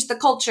completely changed the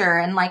culture,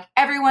 and like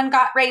everyone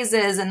got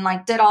raises and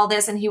like did all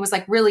this. And he was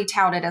like really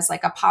touted as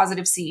like a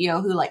positive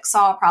CEO who like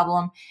saw a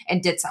problem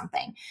and did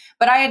something.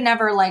 But I had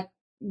never like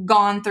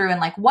gone through and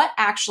like what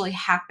actually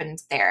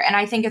happened there. And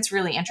I think it's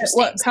really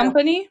interesting. What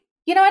company?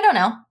 I don't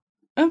know.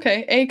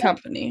 Okay, a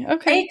company.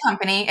 Okay. A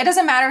company. It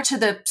doesn't matter to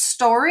the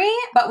story,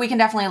 but we can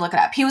definitely look it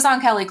up. He was on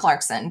Kelly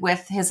Clarkson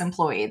with his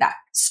employee that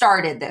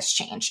started this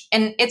change.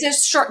 And it's a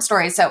short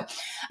story. So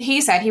he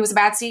said he was a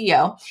bad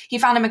CEO. He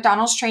found a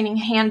McDonald's training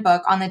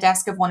handbook on the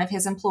desk of one of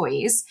his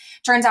employees.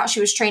 Turns out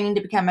she was training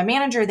to become a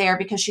manager there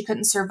because she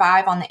couldn't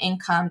survive on the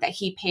income that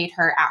he paid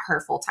her at her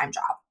full-time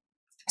job.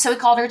 So he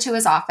called her to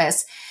his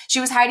office.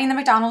 She was hiding the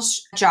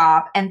McDonald's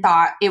job and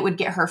thought it would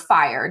get her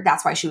fired.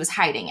 That's why she was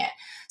hiding it.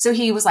 So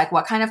he was like,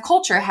 what kind of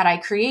culture had I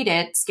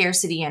created?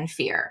 Scarcity and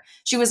fear.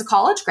 She was a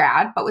college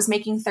grad, but was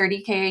making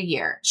 $30K a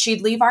year.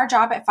 She'd leave our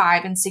job at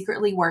 5 and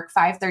secretly work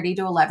 5:30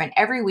 to 11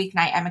 every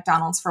weeknight at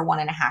McDonald's for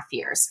 1.5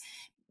 years.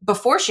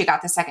 Before she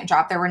got the second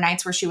job, there were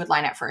nights where she would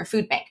line up for a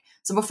food bank.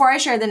 So before I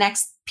share the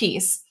next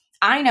piece,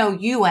 I know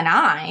you and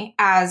I,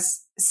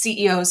 as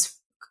CEOs,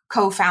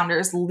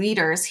 co-founders,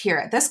 leaders here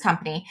at this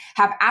company,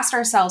 have asked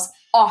ourselves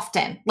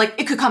often, like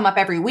it could come up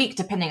every week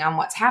depending on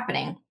what's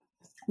happening.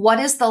 What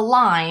is the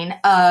line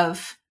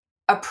of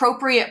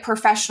appropriate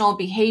professional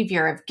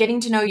behavior of getting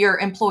to know your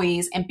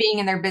employees and being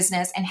in their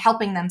business and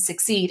helping them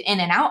succeed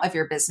in and out of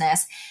your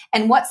business?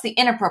 And what's the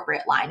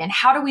inappropriate line? And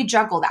how do we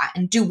juggle that?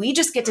 And do we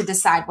just get to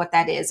decide what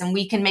that is? And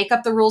we can make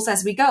up the rules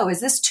as we go.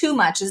 Is this too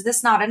much? Is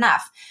this not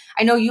enough?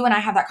 I know you and I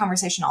have that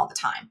conversation all the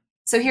time.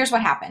 So here's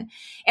what happened.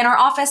 In our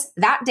office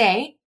that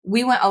day,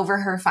 we went over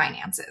her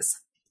finances.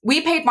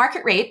 We paid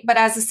market rate, but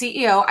as a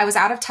CEO, I was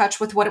out of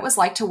touch with what it was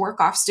like to work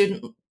off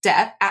student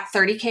debt at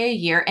 $30K a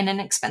year in an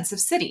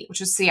expensive city, which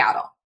was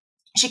Seattle.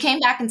 She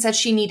came back and said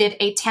she needed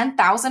a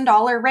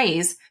 $10,000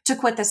 raise to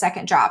quit the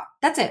second job.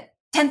 That's it.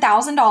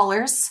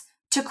 $10,000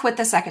 to quit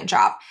the second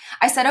job.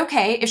 I said,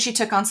 okay, if she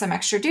took on some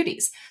extra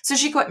duties. So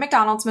she quit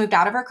McDonald's, moved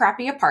out of her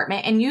crappy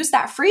apartment, and used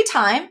that free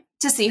time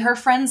to see her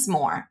friends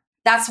more.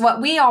 That's what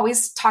we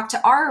always talk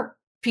to our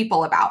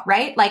people about,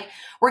 right? Like,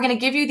 we're going to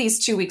give you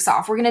these 2 weeks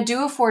off. We're going to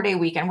do a 4-day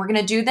weekend. We're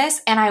going to do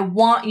this. And I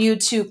want you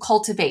to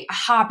cultivate a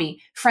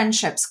hobby,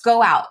 friendships,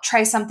 go out,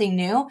 try something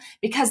new,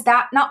 because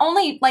that not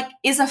only like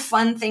is a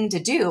fun thing to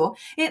do,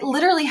 it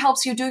literally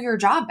helps you do your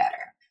job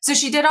better. So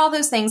she did all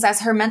those things.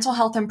 As her mental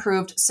health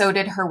improved, so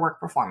did her work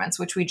performance,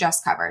 which we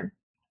just covered.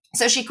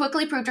 So she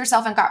quickly proved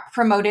herself and got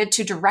promoted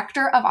to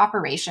director of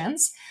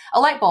operations.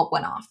 A light bulb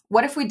went off.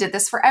 What if we did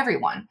this for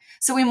everyone?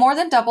 So we more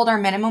than doubled our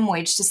minimum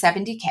wage to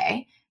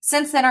 $70K.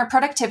 Since then, our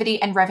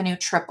productivity and revenue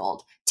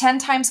tripled. 10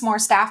 times more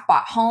staff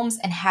bought homes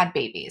and had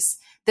babies.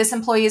 This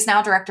employee is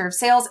now director of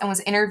sales and was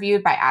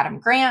interviewed by Adam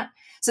Grant.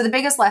 So the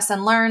biggest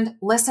lesson learned,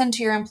 listen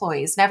to your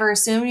employees. Never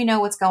assume you know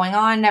what's going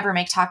on. Never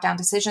make top-down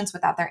decisions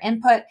without their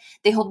input.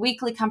 They hold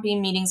weekly company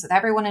meetings with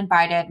everyone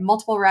invited,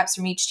 multiple reps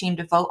from each team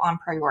to vote on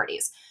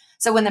priorities.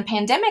 So when the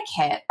pandemic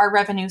hit, our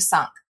revenue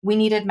sunk. We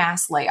needed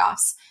mass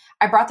layoffs.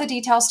 I brought the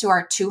details to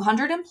our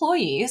 200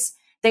 employees.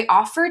 They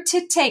offered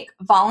to take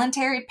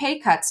voluntary pay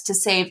cuts to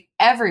save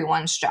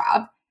everyone's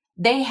job.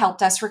 They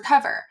helped us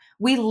recover.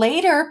 We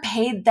later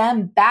paid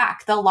them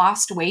back the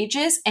lost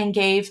wages and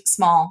gave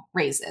small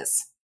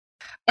raises.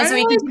 And so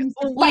we can,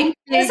 like,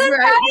 isn't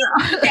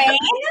that insane?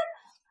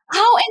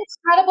 How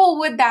incredible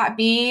would that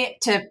be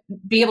to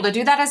be able to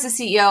do that as a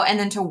CEO and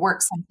then to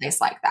work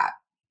someplace like that?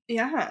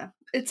 Yeah,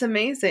 it's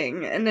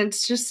amazing. And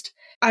it's just,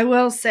 I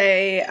will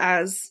say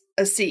as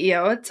a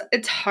CEO,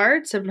 it's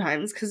hard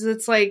sometimes because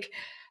it's like,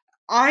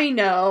 I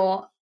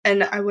know,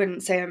 and I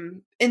wouldn't say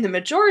I'm in the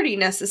majority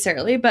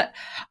necessarily, but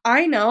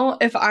I know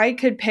if I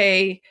could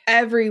pay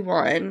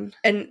everyone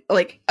an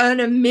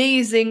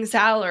amazing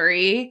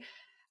salary,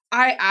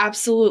 I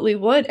absolutely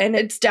would. And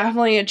it's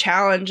definitely a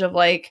challenge of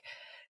like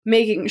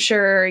making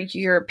sure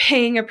you're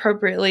paying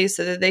appropriately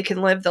so that they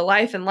can live the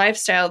life and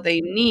lifestyle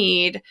they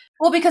need.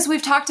 Well, because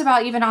we've talked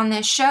about even on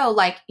this show,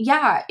 like,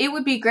 yeah, it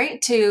would be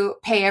great to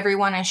pay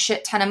everyone a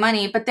shit ton of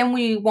money, but then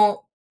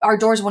our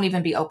doors won't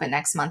even be open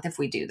next month if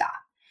we do that.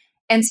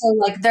 And so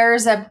like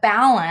there's a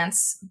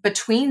balance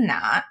between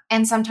that.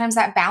 And sometimes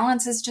that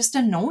balance is just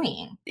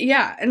annoying.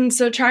 Yeah. And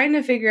so trying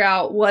to figure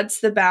out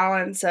what's the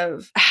balance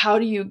of how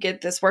do you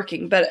get this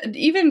working? But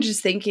even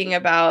just thinking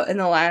about in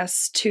the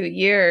last 2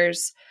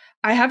 years,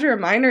 I have to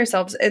remind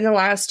ourselves in the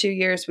last 2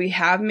 years, we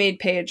have made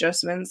pay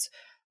adjustments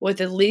with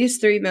at least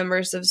 3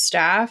 members of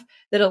staff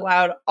that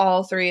allowed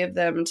all 3 of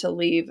them to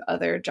leave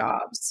other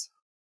jobs.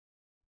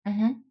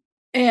 Mm-hmm.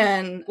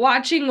 And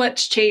watching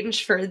what's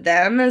changed for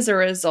them as a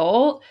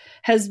result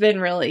has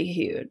been really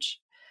huge.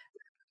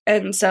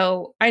 And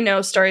so I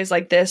know stories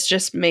like this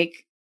just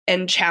make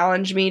and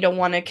challenge me to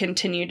want to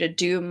continue to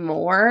do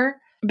more,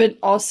 but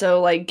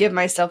also like give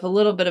myself a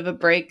little bit of a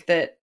break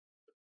that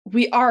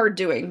we are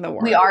doing the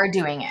work. We are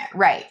doing it.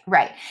 Right.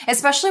 Right.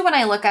 Especially when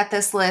I look at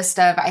this list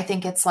of, I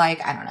think it's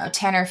like, I don't know,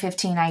 10 or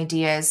 15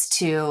 ideas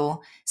to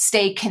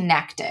stay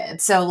connected.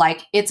 So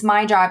like, it's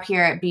my job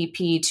here at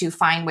BP to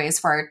find ways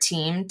for our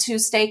team to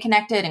stay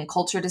connected and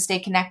culture to stay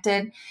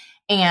connected.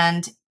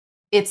 And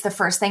it's the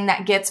first thing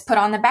that gets put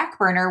on the back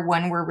burner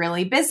when we're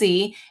really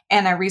busy.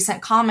 And a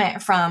recent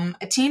comment from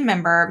a team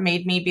member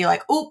made me be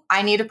like, oh,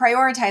 I need to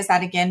prioritize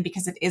that again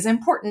because it is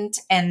important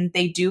and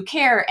they do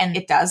care and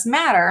it does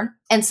matter.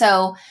 And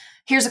so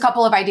here's a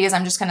couple of ideas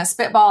I'm just going to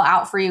spitball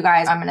out for you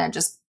guys. I'm going to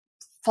just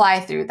fly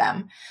through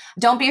them.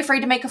 Don't be afraid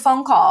to make a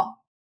phone call.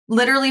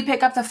 Literally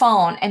pick up the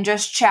phone and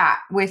just chat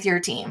with your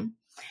team.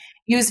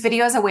 Use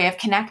video as a way of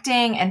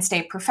connecting and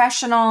stay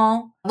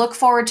professional. Look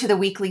forward to the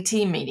weekly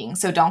team meeting.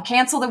 So don't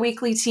cancel the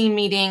weekly team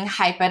meeting.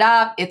 Hype it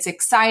up. It's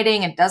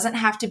exciting. It doesn't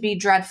have to be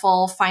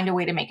dreadful. Find a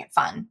way to make it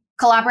fun.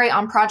 Collaborate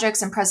on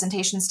projects and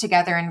presentations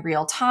together in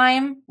real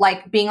time,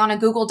 like being on a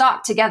Google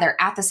Doc together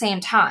at the same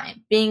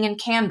time, being in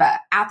Canva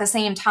at the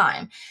same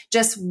time.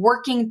 Just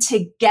working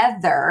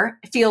together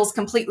feels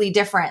completely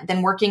different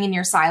than working in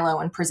your silo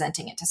and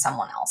presenting it to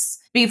someone else.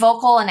 Be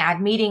vocal and add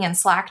meeting and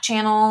Slack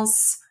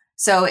channels.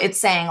 So it's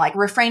saying like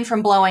refrain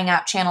from blowing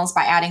up channels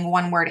by adding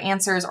one-word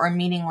answers or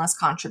meaningless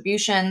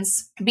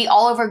contributions. Be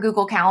all over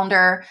Google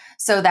Calendar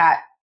so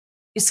that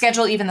you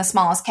schedule even the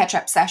smallest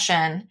catch-up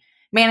session.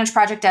 Manage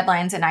project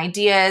deadlines and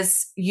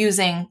ideas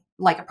using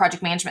like a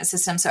project management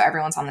system so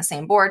everyone's on the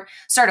same board.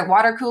 Start a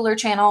water cooler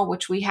channel,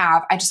 which we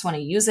have. I just want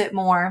to use it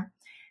more.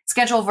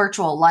 Schedule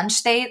virtual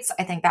lunch dates.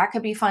 I think that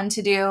could be fun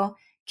to do.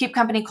 Keep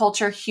company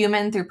culture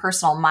human through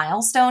personal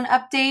milestone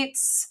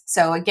updates.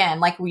 So again,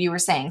 like you were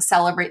saying,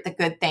 celebrate the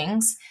good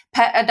things.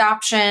 Pet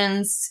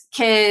adoptions,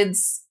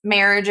 kids,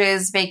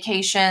 marriages,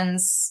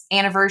 vacations,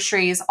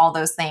 anniversaries, all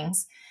those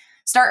things.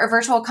 Start a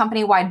virtual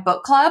company-wide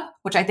book club,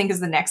 which I think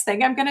is the next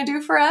thing I'm going to do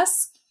for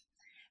us.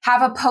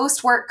 Have a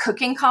post-work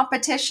cooking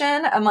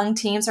competition among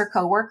teams or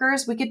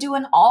coworkers. We could do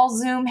an all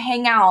Zoom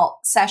hangout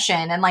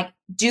session and like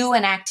do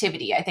an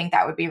activity. I think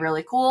that would be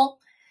really cool.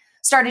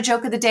 Start a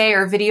joke of the day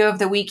or video of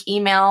the week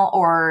email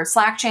or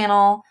Slack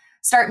channel.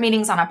 Start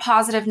meetings on a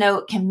positive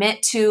note.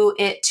 Commit to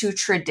it to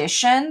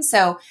tradition.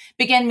 So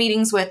begin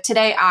meetings with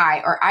today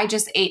or I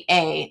just ate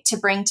a to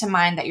bring to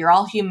mind that you're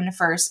all human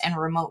first and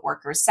remote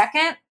workers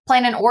second.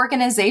 Plan an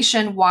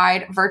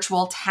organization-wide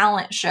virtual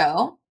talent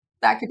show.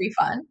 That could be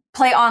fun.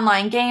 Play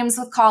online games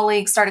with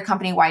colleagues, start a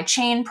company-wide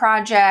chain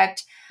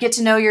project, get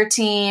to know your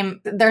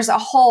team. There's a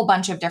whole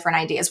bunch of different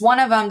ideas. One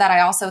of them that I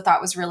also thought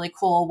was really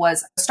cool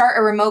was start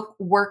a remote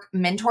work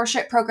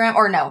mentorship program,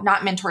 or no,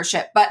 not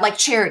mentorship, but like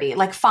charity.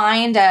 Like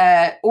find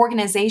a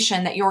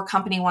organization that your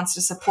company wants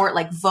to support,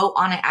 like vote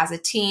on it as a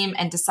team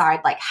and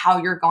decide like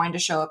how you're going to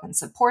show up and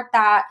support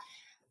that.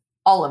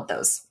 All of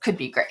those could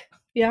be great.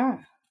 Yeah,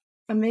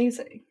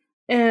 amazing.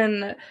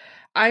 And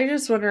I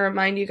just want to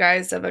remind you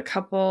guys of a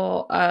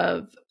couple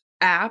of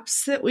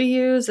apps that we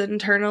use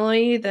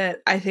internally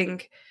that I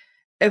think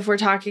if we're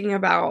talking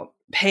about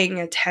paying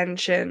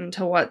attention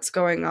to what's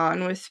going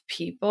on with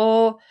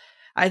people,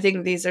 I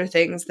think these are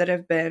things that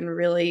have been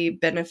really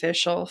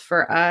beneficial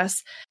for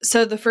us.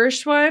 So the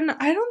first one,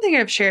 I don't think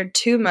I've shared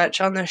too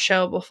much on the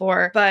show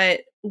before,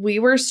 but we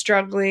were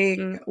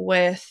struggling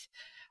with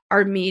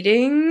our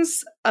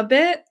meetings a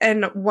bit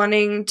and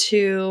wanting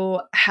to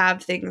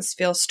have things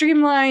feel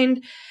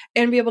streamlined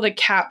and be able to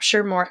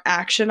capture more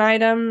action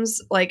items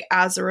like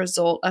as a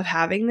result of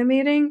having the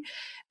meeting.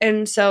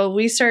 And so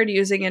we started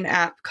using an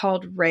app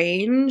called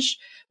Range,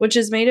 which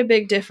has made a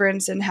big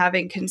difference in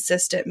having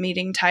consistent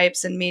meeting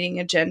types and meeting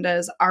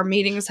agendas. Our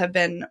meetings have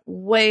been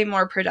way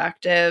more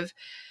productive,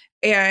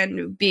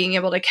 and being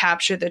able to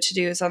capture the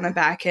to-dos on the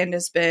back end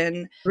has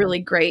been really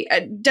great.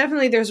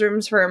 Definitely there's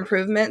rooms for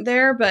improvement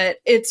there, but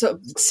it's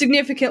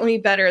significantly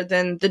better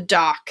than the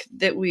doc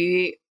that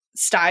we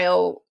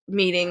style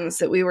meetings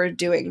that we were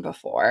doing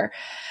before.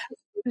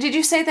 Did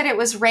you say that it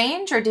was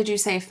Range or did you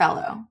say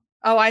Fellow?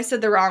 Oh, I said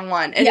the wrong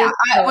one.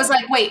 I was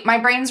like, wait, my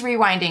brain's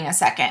rewinding a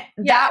second.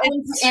 Yeah, that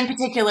one in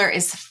particular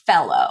is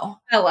Fellow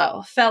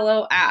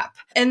app.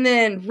 And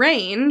then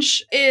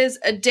Range is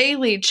a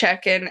daily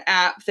check-in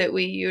app that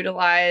we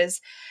utilize.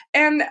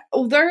 And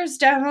there's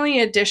definitely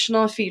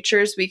additional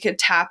features we could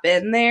tap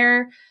in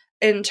there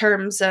in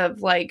terms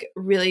of like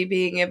really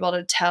being able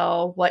to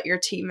tell what your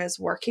team is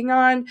working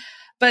on.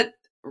 But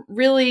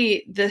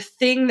really the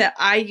thing that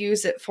I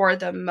use it for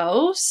the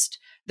most,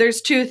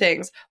 there's two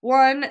things.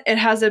 One, it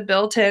has a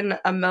built-in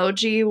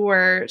emoji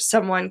where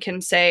someone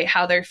can say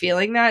how they're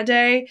feeling that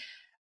day.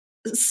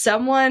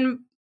 Someone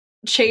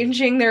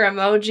changing their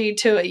emoji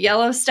to a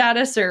yellow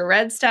status or a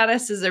red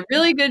status is a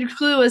really good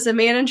clue as a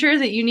manager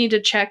that you need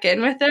to check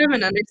in with them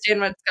and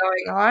understand what's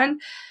going on.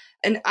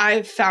 And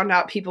I've found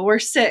out people were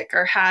sick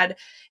or had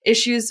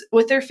issues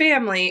with their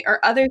family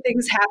or other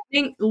things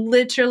happening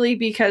literally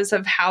because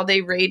of how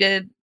they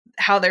rated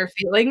how they're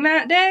feeling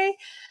that day.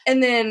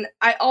 And then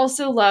I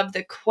also love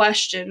the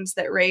questions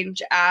that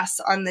Range asks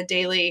on the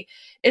daily.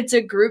 It's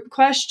a group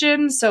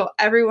question, so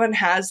everyone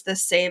has the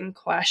same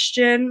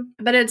question,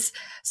 but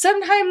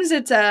sometimes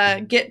it's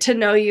a get to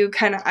know you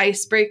kind of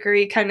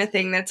icebreakery kind of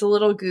thing that's a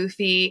little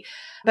goofy,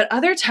 but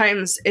other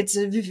times it's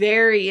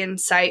very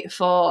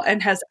insightful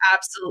and has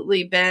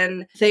absolutely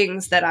been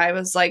things that I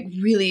was like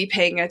really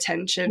paying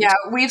attention to. Yeah,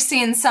 we've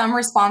seen some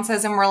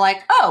responses and we're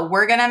like, oh,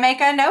 we're going to make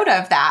a note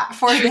of that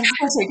for this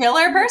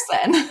particular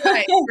person.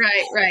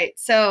 Right.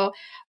 So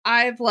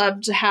I've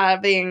loved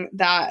having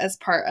that as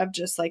part of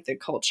just like the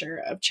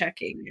culture of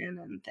checking in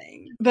and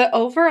things. But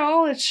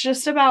overall, it's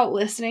just about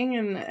listening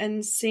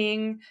and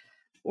seeing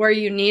where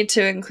you need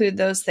to include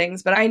those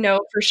things. But I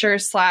know for sure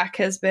Slack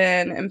has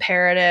been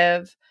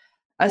imperative.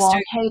 Well,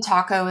 Hey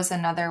Taco is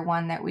another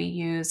one that we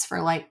use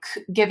for like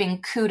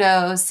giving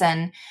kudos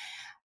and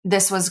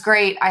this was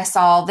great. I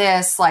saw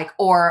this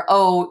or,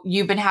 oh,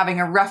 you've been having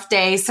a rough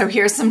day. So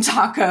here's some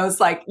tacos.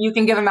 Like you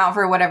can give them out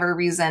for whatever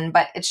reason,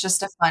 but it's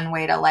just a fun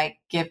way to like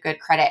give good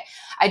credit.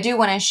 I do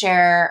want to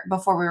share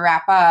before we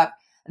wrap up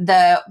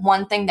the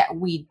one thing that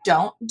we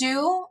don't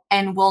do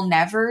and will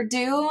never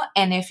do.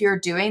 And if you're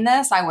doing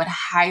this, I would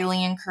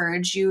highly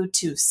encourage you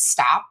to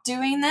stop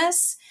doing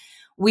this.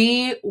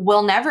 We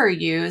will never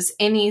use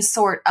any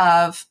sort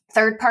of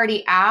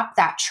third-party app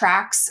that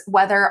tracks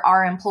whether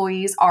our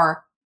employees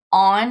are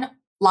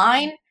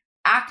online,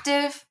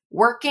 active,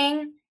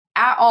 working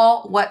at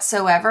all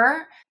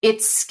whatsoever.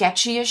 It's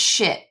sketchy as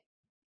shit.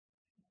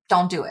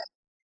 Don't do it.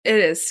 It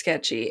is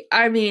sketchy.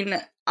 I mean,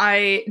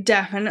 I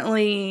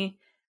definitely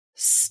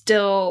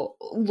still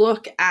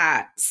look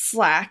at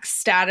Slack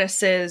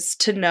statuses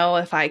to know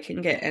if I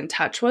can get in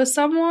touch with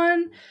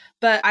someone.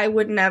 but I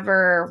would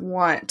never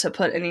want to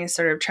put any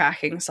sort of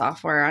tracking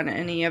software on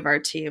any of our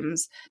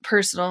team's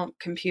personal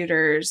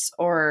computers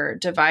or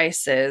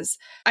devices.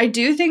 I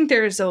do think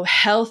there's a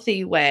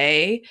healthy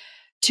way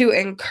to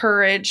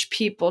encourage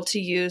people to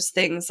use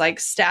things like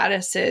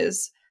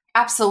statuses.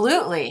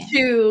 Absolutely.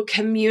 To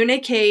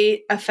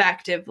communicate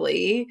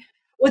effectively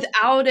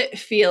without it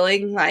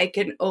feeling like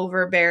an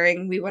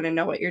overbearing, we want to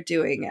know what you're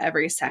doing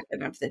every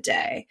second of the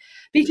day.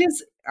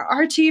 Because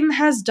our team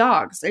has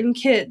dogs and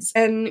kids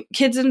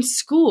in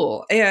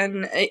school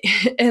and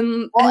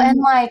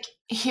like,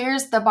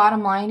 here's the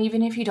bottom line.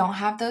 Even if you don't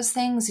have those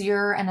things,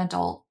 you're an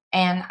adult,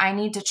 and I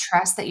need to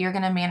trust that you're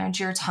going to manage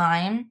your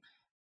time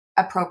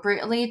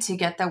appropriately to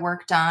get the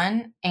work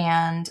done.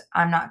 And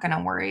I'm not going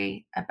to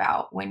worry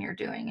about when you're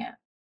doing it.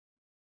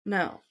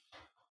 No.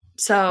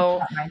 So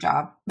it's not my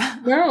job.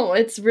 No,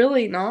 it's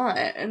really not.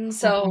 And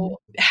so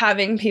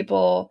having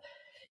people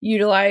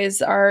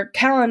utilize our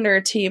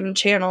calendar team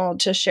channel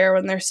to share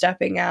when they're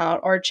stepping out,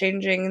 or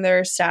changing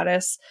their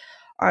status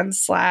on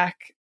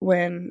Slack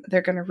when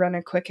they're going to run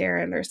a quick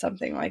errand or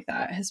something like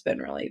that has been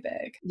really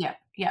big. Yeah.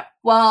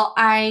 Well,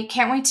 I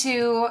can't wait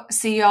to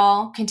see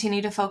y'all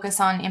continue to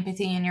focus on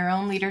empathy and your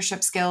own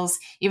leadership skills.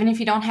 Even if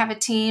you don't have a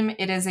team,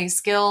 it is a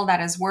skill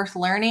that is worth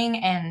learning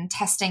and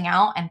testing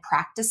out and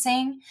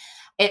practicing.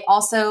 It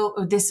also,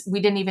 we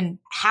didn't even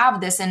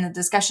have this in the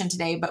discussion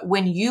today, but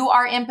when you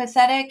are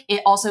empathetic,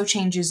 it also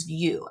changes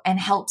you and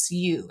helps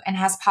you and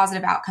has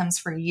positive outcomes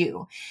for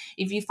you.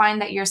 If you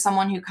find that you're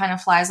someone who kind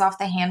of flies off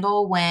the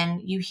handle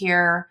when you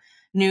hear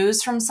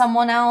news from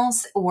someone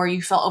else, or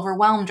you feel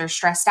overwhelmed or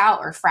stressed out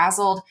or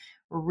frazzled,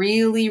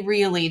 really,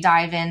 really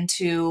dive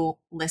into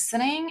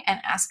listening and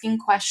asking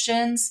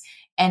questions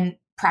and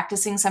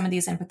practicing some of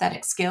these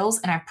empathetic skills.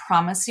 And I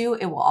promise you,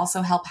 it will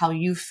also help how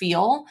you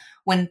feel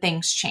when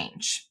things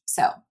change.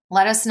 So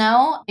let us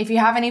know if you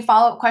have any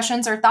follow-up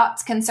questions or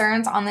thoughts,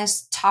 concerns on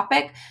this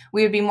topic.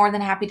 We would be more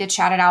than happy to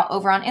chat it out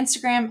over on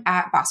Instagram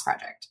at Boss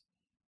Project.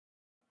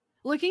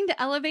 Looking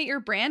to elevate your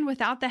brand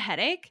without the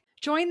headache?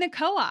 Join the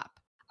Co-op,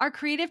 our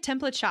creative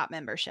template shop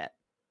membership.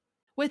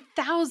 With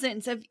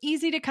thousands of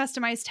easy to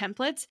customize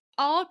templates,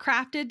 all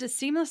crafted to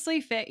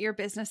seamlessly fit your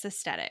business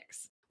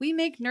aesthetics, we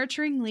make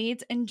nurturing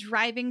leads and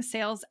driving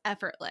sales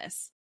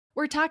effortless.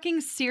 We're talking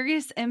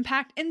serious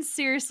impact and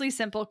seriously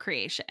simple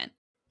creation.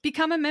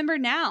 Become a member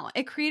now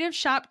at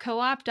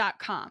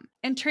creativeshopcoop.com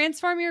and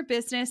transform your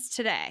business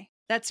today.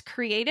 That's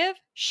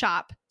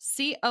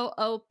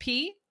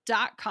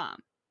creativeshopcoop.com.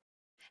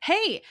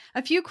 Hey,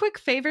 a few quick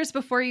favors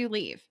before you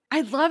leave.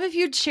 I'd love if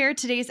you'd share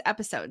today's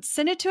episode,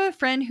 send it to a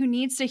friend who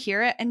needs to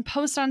hear it, and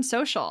post on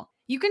social.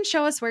 You can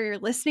show us where you're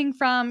listening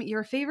from,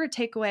 your favorite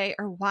takeaway,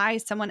 or why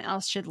someone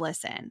else should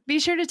listen. Be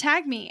sure to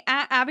tag me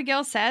at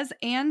Abigail Says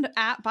and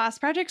at Boss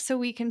Project so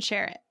we can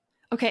share it.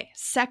 Okay,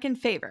 second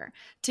favor.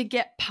 To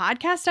get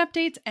podcast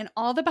updates and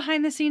all the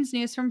behind-the-scenes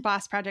news from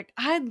Boss Project,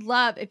 I'd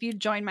love if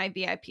you'd join my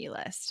VIP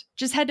list.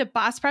 Just head to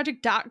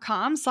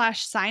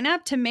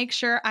bossproject.com/signup to make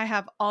sure I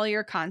have all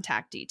your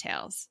contact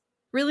details.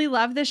 Really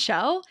love the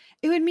show?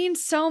 It would mean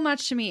so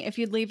much to me if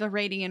you'd leave a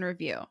rating and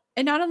review.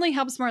 It not only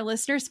helps more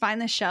listeners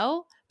find the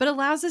show, but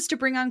allows us to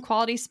bring on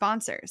quality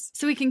sponsors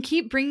so we can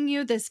keep bringing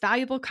you this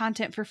valuable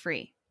content for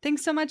free.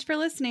 Thanks so much for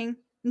listening.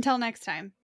 Until next time.